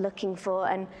 what I was looking for.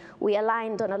 And we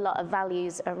aligned on a lot of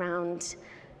values around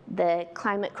the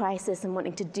climate crisis and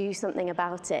wanting to do something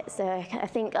about it. So I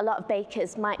think a lot of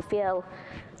bakers might feel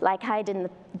like I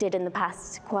did in the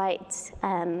past, quite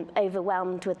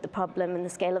overwhelmed with the problem and the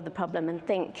scale of the problem, and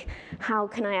think, how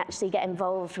can I actually get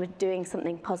involved with doing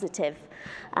something positive?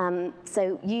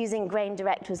 So using Grain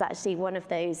Direct was actually one of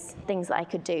those things that I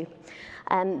could do.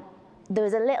 There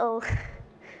was a little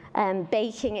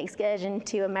baking excursion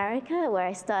to America where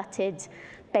I started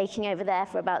baking over there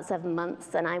for about 7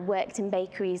 months, and I worked in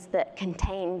bakeries that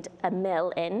contained a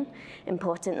mill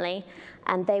importantly,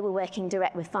 and they were working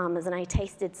direct with farmers, and I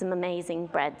tasted some amazing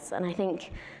breads. And I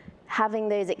think having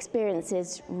those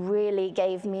experiences really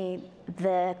gave me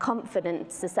the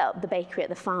confidence to set up the bakery at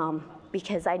the farm,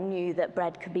 because I knew that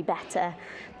bread could be better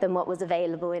than what was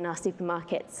available in our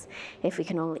supermarkets, if we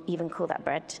can all even call that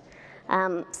bread.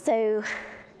 So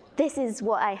this is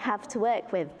what I have to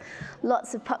work with.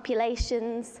 Lots of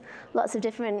populations, lots of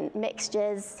different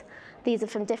mixtures. These are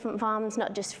from different farms,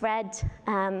 not just Fred.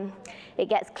 It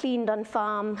gets cleaned on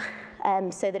farm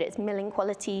so that it's milling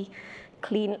quality,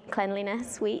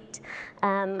 cleanliness, wheat.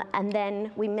 And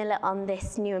then we mill it on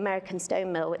this new American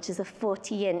stone mill, which is a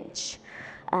 40-inch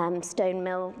stone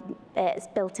mill. It's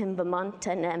built in Vermont,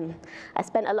 and I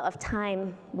spent a lot of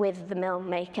time with the mill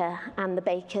maker and the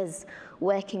bakers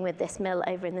working with this mill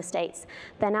over in the States.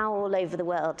 They're now all over the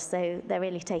world, so they're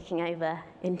really taking over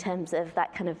in terms of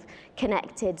that kind of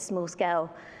connected,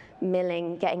 small-scale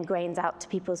milling, getting grains out to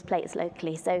people's plates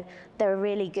locally. So they're a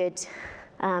really good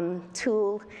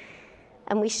tool,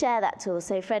 and we share that tool.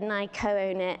 So Fred and I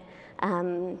co-own it,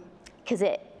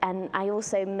 and I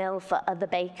also mill for other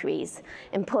bakeries.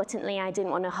 Importantly, I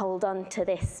didn't want to hold on to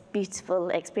this beautiful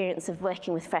experience of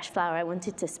working with fresh flour. I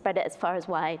wanted to spread it as far as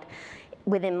wide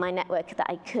within my network that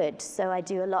I could. So I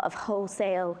do a lot of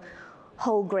wholesale,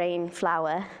 whole grain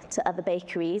flour to other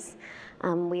bakeries.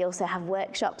 We also have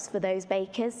workshops for those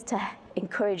bakers to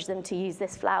encourage them to use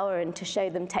this flour and to show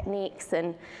them techniques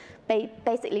and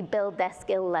basically build their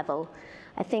skill level.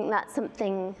 I think that's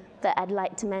something that I'd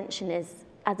like to mention is,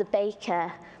 as a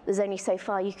baker, there's only so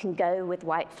far you can go with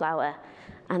white flour,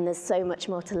 and there's so much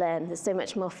more to learn. There's so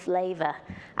much more flavor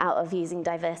out of using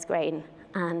diverse grain,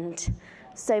 and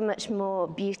so much more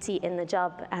beauty in the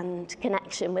job and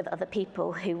connection with other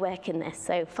people who work in this.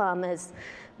 So farmers,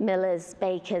 millers,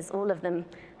 bakers, all of them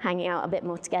hanging out a bit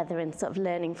more together and sort of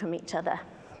learning from each other.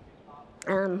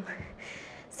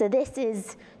 So this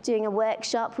is doing a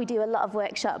workshop. We do a lot of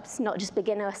workshops, not just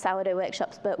beginner sourdough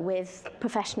workshops, but with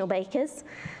professional bakers.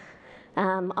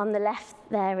 On the left,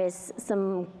 there is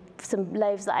some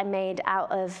loaves that I made out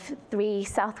of 3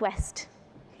 Southwest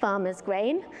farmers'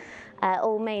 grain,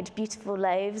 all made beautiful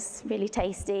loaves, really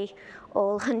tasty,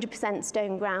 all 100%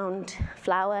 stone ground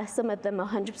flour. Some of them are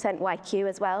 100% YQ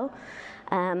as well.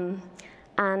 And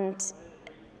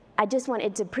I just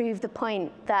wanted to prove the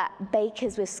point that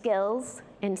bakers with skills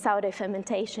in sourdough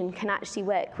fermentation can actually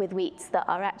work with wheats that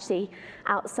are actually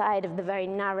outside of the very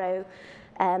narrow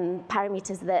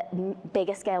parameters that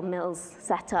bigger scale mills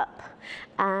set up.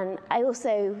 And I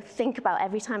also think about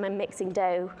every time I'm mixing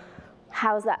dough,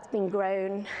 how's that been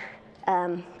grown,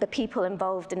 the people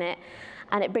involved in it,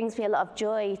 and it brings me a lot of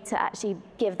joy to actually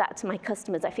give that to my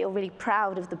customers. I feel really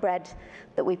proud of the bread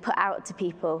that we put out to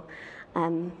people,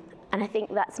 and I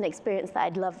think that's an experience that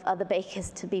I'd love other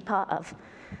bakers to be part of.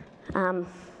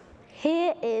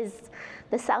 Here is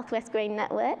the Southwest Grain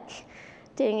Network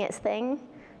doing its thing,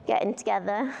 getting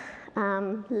together,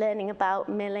 learning about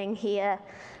milling here,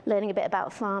 learning a bit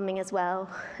about farming as well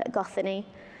at Gothany.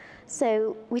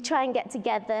 So we try and get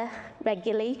together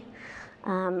regularly.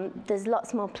 There's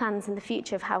lots more plans in the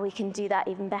future of how we can do that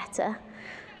even better.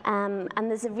 And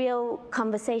there's a real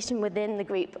conversation within the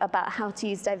group about how to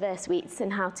use diverse wheats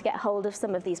and how to get hold of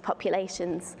some of these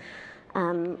populations,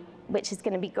 which is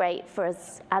going to be great for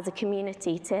us as a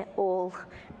community to all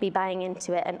be buying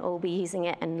into it and all be using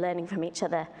it and learning from each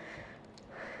other.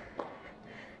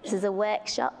 This is a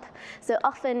workshop. So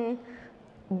often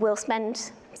we'll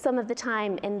spend some of the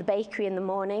time in the bakery in the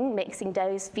morning, mixing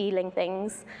doughs, feeling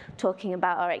things, talking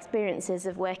about our experiences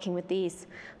of working with these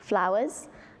flours.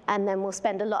 And then we'll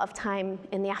spend a lot of time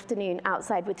in the afternoon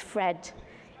outside with Fred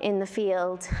in the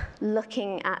field,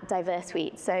 looking at diverse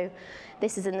wheat. So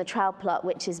this is in the trial plot,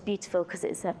 which is beautiful because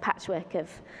it's a patchwork of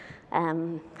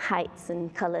heights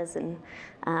and colors, and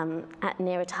at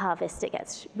nearer to harvest, it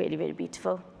gets really, really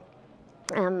beautiful.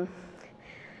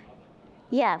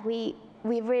 Yeah, we're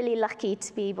really lucky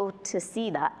to be able to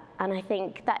see that. And I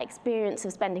think that experience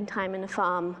of spending time in a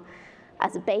farm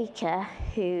as a baker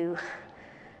who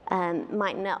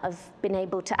might not have been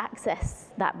able to access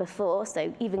that before.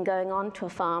 So even going on to a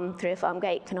farm through a farm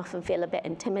gate can often feel a bit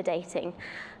intimidating.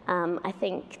 I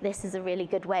think this is a really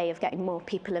good way of getting more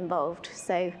people involved.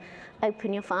 So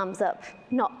open your farms up,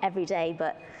 not every day,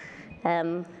 but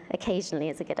occasionally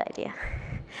is a good idea.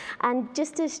 And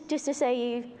just to show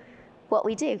you what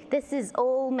we do, this is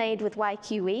all made with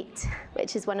YQ wheat,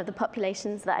 which is one of the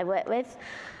populations that I work with.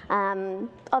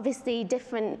 Obviously,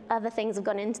 different other things have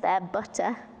gone into there,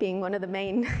 butter being one of the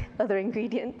main other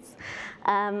ingredients.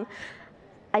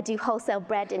 I do wholesale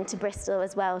bread into Bristol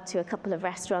as well to a couple of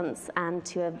restaurants and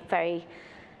to a very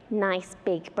nice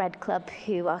big bread club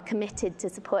who are committed to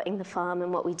supporting the farm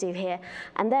and what we do here.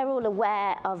 And they're all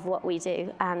aware of what we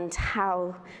do and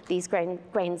how these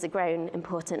grains are grown,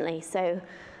 importantly. So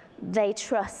they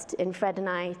trust in Fred and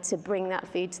I to bring that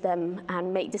food to them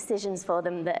and make decisions for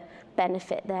them that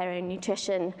benefit their own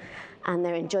nutrition and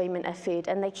their enjoyment of food.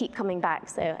 And they keep coming back,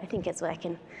 so I think it's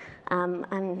working.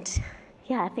 And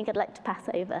yeah, I think I'd like to pass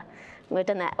over. We're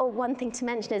done there. Oh, one thing to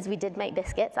mention is we did make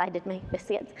biscuits. I did make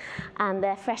biscuits. And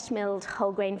they're fresh milled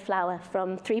whole grain flour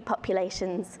from 3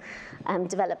 populations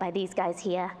developed by these guys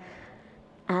here,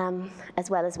 as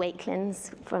well as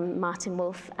Wakelins from Martin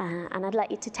Wolf. And I'd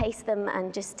like you to taste them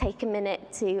and just take a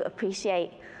minute to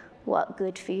appreciate what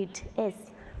good food is.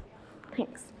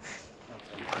 Thanks.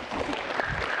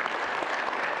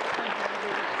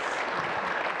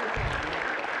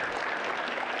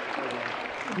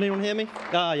 Can anyone hear me?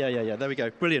 Yeah, there we go.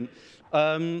 Brilliant.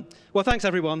 Well, thanks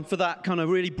everyone for that kind of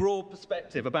really broad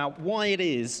perspective about why it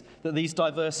is that these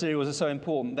diverse cereals are so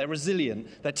important. They're resilient,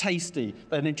 they're tasty,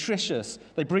 they're nutritious,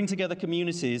 they bring together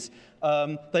communities,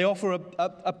 they offer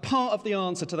a part of the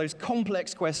answer to those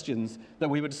complex questions that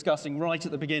we were discussing right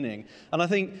at the beginning. And I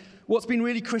think what's been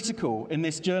really critical in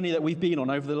this journey that we've been on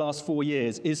over the last 4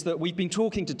 years is that we've been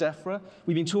talking to DEFRA,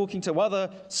 we've been talking to other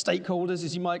stakeholders,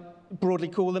 as you might broadly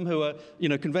call them, who are,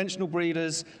 conventional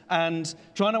breeders, and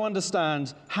trying to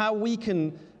understand how we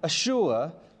can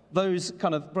assure those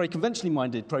kind of very conventionally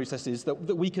minded processes that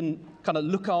we can kind of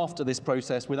look after this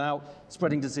process without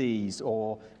spreading disease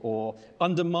or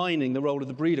undermining the role of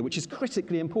the breeder, which is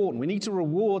critically important. We need to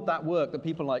reward that work that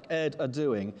people like Ed are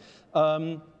doing.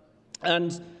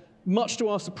 And much to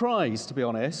our surprise, to be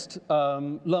honest,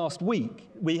 last week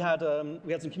we had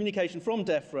some communication from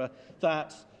DEFRA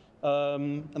that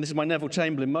and this is my Neville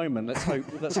Chamberlain moment. Let's hope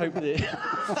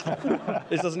that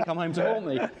this doesn't come home to haunt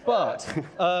me. But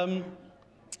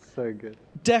so good.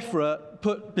 DEFRA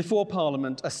put before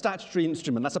Parliament a statutory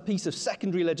instrument. That's a piece of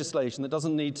secondary legislation that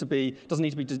doesn't need to be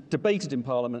debated in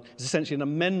Parliament. It's essentially an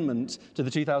amendment to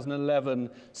the 2011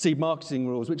 seed marketing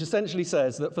rules, which essentially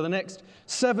says that for the next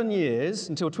 7 years,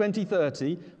 until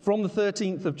 2030, from the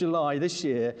 13th of July this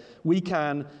year, we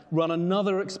can run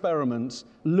another experiment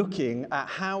looking at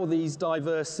how these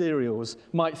diverse cereals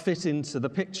might fit into the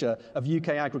picture of UK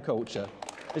agriculture.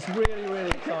 It's really, really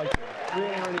exciting.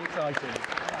 Really, really exciting.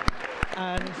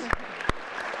 And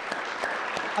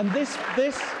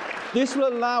this will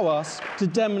allow us to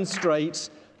demonstrate,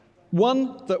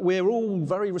 one, that we're all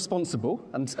very responsible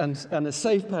and a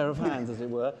safe pair of hands, as it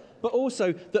were, but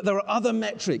also that there are other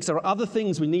metrics, there are other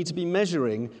things we need to be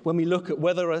measuring when we look at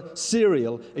whether a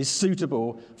cereal is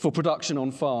suitable for production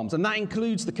on farms. And that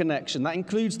includes the connection, that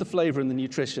includes the flavour and the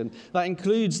nutrition, that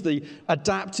includes the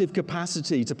adaptive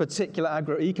capacity to particular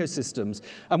agro-ecosystems.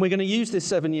 And we're going to use this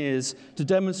 7 years to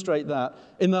demonstrate that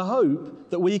in the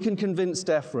hope that we can convince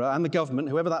DEFRA and the government,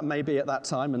 whoever that may be at that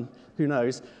time, and who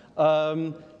knows,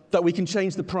 that we can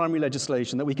change the primary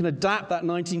legislation, that we can adapt that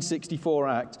 1964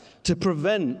 Act to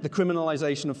prevent the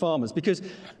criminalisation of farmers. Because,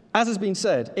 as has been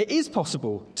said, it is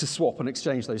possible to swap and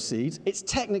exchange those seeds. It's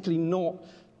technically not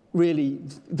really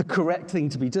the correct thing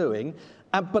to be doing.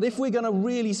 But if we're going to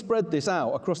really spread this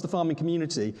out across the farming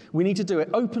community, we need to do it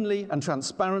openly and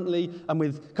transparently and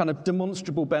with kind of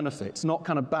demonstrable benefits, not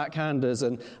kind of backhanders.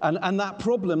 And that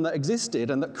problem that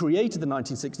existed and that created the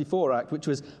 1964 Act, which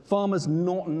was farmers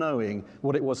not knowing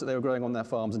what it was that they were growing on their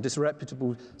farms and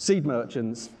disreputable seed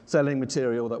merchants selling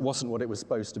material that wasn't what it was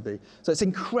supposed to be. So it's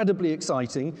incredibly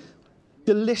exciting.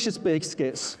 Delicious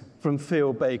biscuits from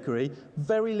Field Bakery.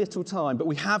 Very little time, but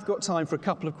we have got time for a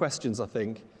couple of questions, I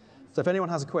think. So if anyone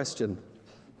has a question,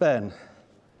 Ben.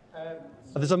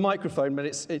 There's a microphone, but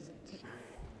it's...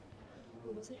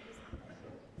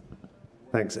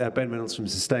 Thanks. Ben Reynolds from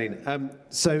Sustain.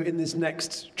 So in this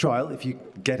next trial, if you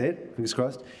get it, fingers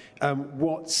crossed,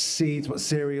 what seeds, what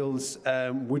cereals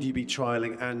would you be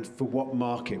trialling, and for what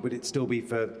market? Would it still be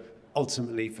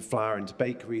ultimately for flour into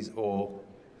bakeries, or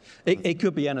It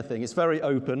could be anything. It's very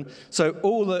open. So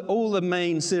all the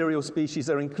main cereal species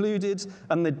are included,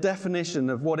 and the definition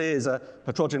of what is a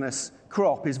heterogeneous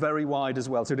crop is very wide as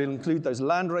well. So it'll include those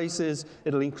land races.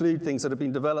 It'll include things that have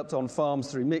been developed on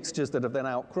farms through mixtures that have then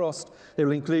outcrossed.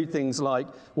 It'll include things like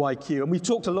YQ. And we've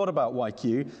talked a lot about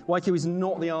YQ. YQ is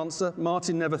not the answer.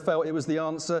 Martin never felt it was the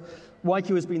answer.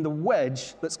 YQ has been the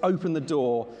wedge that's opened the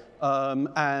door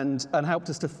and helped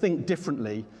us to think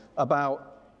differently about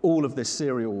all of this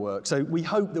cereal work. So we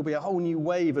hope there'll be a whole new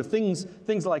wave of things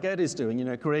like Ed is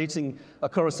doing, creating a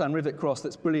Khorasan rivet cross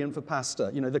that's brilliant for pasta.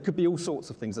 There could be all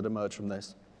sorts of things that emerge from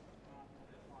this.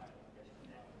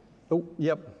 Oh,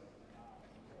 yep.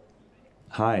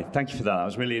 Hi, thank you for that. That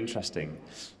was really interesting.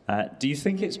 Do you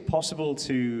think it's possible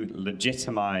to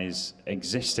legitimize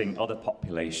existing other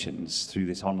populations through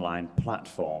this online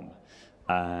platform?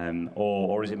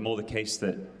 Or is it more the case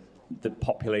that the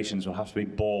populations will have to be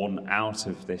born out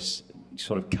of this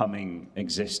sort of coming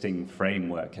existing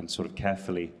framework and sort of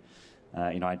carefully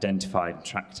identified,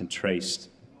 tracked and traced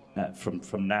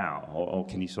from now? Or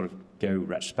can you sort of go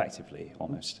retrospectively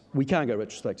almost? We can go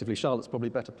retrospectively. Charlotte's probably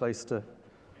a better place to...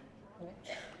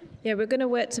 Yeah, we're going to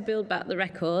work to build back the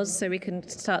records so we can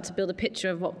start to build a picture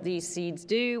of what these seeds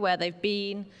do, where they've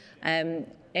been.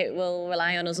 It will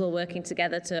rely on us all working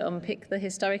together to unpick the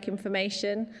historic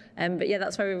information. But yeah,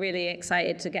 that's why we're really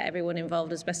excited to get everyone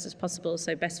involved as best as possible,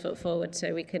 so best foot forward,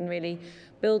 so we can really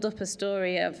build up a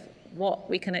story of what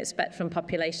we can expect from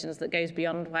populations that goes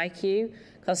beyond YQ,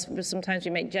 because sometimes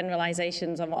we make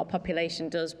generalizations on what a population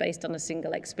does based on a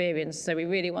single experience. So we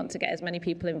really want to get as many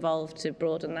people involved to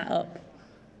broaden that up.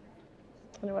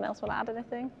 Anyone else want to add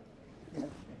anything?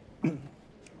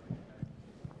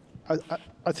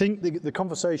 I think the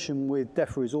conversation with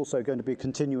DEFRA is also going to be a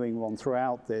continuing one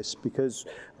throughout this, because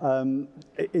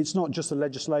it's not just the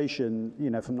legislation,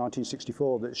 from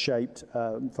 1964 that shaped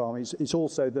farming. It's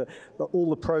also all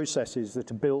the processes that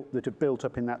have built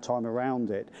up in that time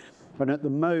around it. And at the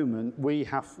moment, we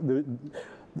have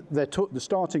the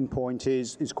starting point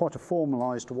is quite a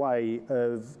formalised way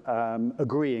of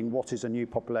agreeing what is a new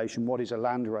population, what is a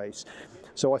land race.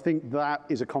 So I think that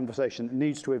is a conversation that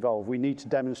needs to evolve. We need to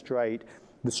demonstrate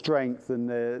the strength and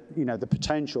the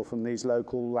potential from these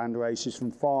local land races,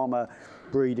 from farmer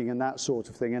breeding and that sort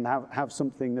of thing, and have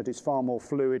something that is far more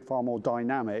fluid, far more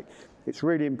dynamic. It's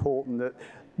really important that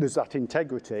there's that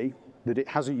integrity, that it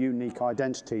has a unique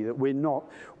identity, that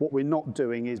what we're not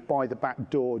doing is by the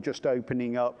back door just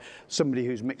opening up somebody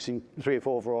who's mixing 3 or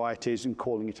 4 varieties and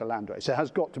calling it a land race. There has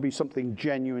got to be something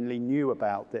genuinely new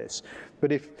about this.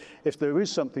 But if there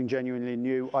is something genuinely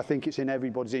new, I think it's in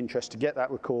everybody's interest to get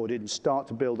that recorded and start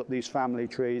to build up these family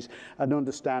trees and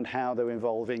understand how they're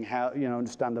evolving,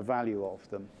 understand the value of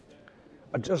them.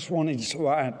 I just wanted to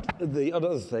add, the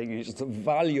other thing is the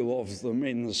value of them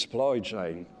in the supply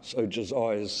chain. So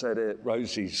Josiah said it,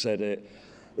 Rosy said it,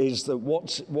 is that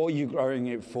what are you growing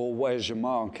it for? Where's your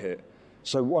market?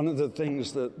 So one of the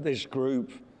things that this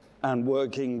group and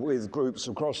working with groups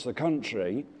across the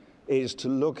country is to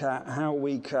look at how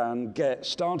we can get,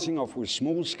 starting off with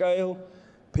small scale,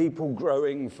 people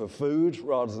growing for food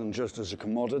rather than just as a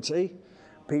commodity,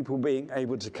 people being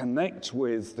able to connect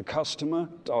with the customer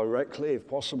directly if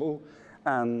possible,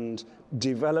 and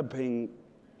developing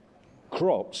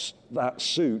crops that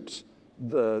suit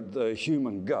the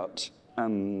human gut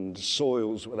and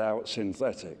soils without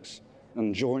synthetics,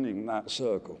 and joining that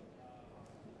circle.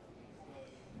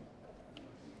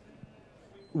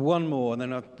 One more, and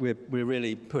then we're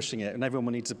really pushing it, and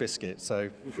everyone needs a biscuit. So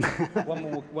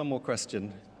one more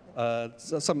question.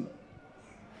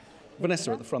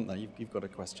 Vanessa at the front there, you've got a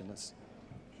question. That's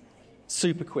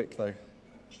super quick, though.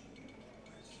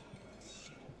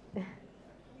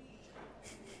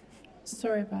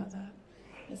 Sorry about that.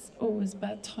 It's always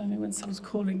bad timing when someone's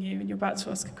calling you and you're about to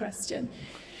ask a question.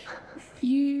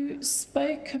 You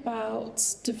spoke about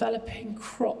developing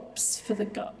crops for the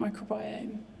gut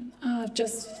microbiome. I've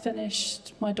just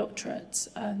finished my doctorate,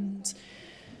 and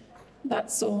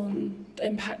that's on the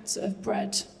impact of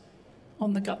bread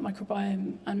on the gut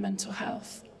microbiome and mental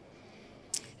health.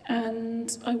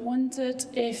 And I wondered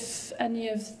if any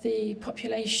of the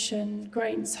population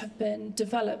grains have been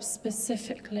developed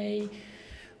specifically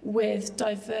with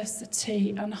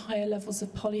diversity and higher levels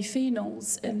of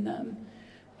polyphenols in them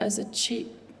as a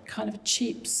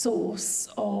cheap source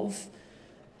of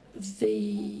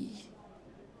the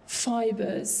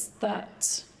fibres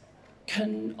that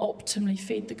can optimally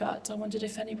feed the gut. I wondered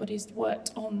if anybody's worked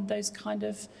on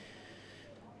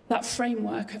that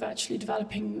framework of actually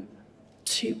developing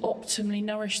to optimally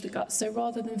nourish the gut. So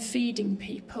rather than feeding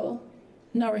people,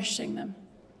 nourishing them.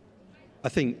 I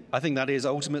think that is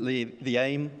ultimately the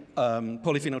aim.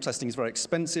 Polyphenol testing is very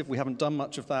expensive. We haven't done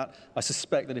much of that. I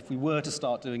suspect that if we were to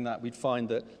start doing that, we'd find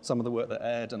that some of the work that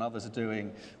Ed and others are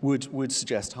doing would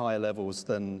suggest higher levels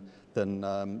than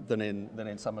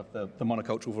in some of the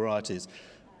monocultural varieties.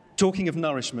 Talking of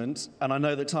nourishment, and I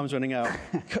know that time's running out,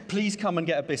 please come and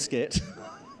get a biscuit.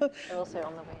 They're also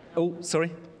on the way. Oh,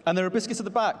 sorry. And there are biscuits at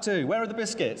the back too. Where are the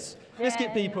biscuits? Yay.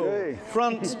 Biscuit people. Yay.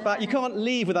 Front, back. You can't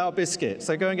leave without a biscuit,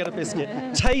 so go and get a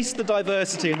biscuit. Taste the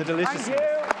diversity and the deliciousness.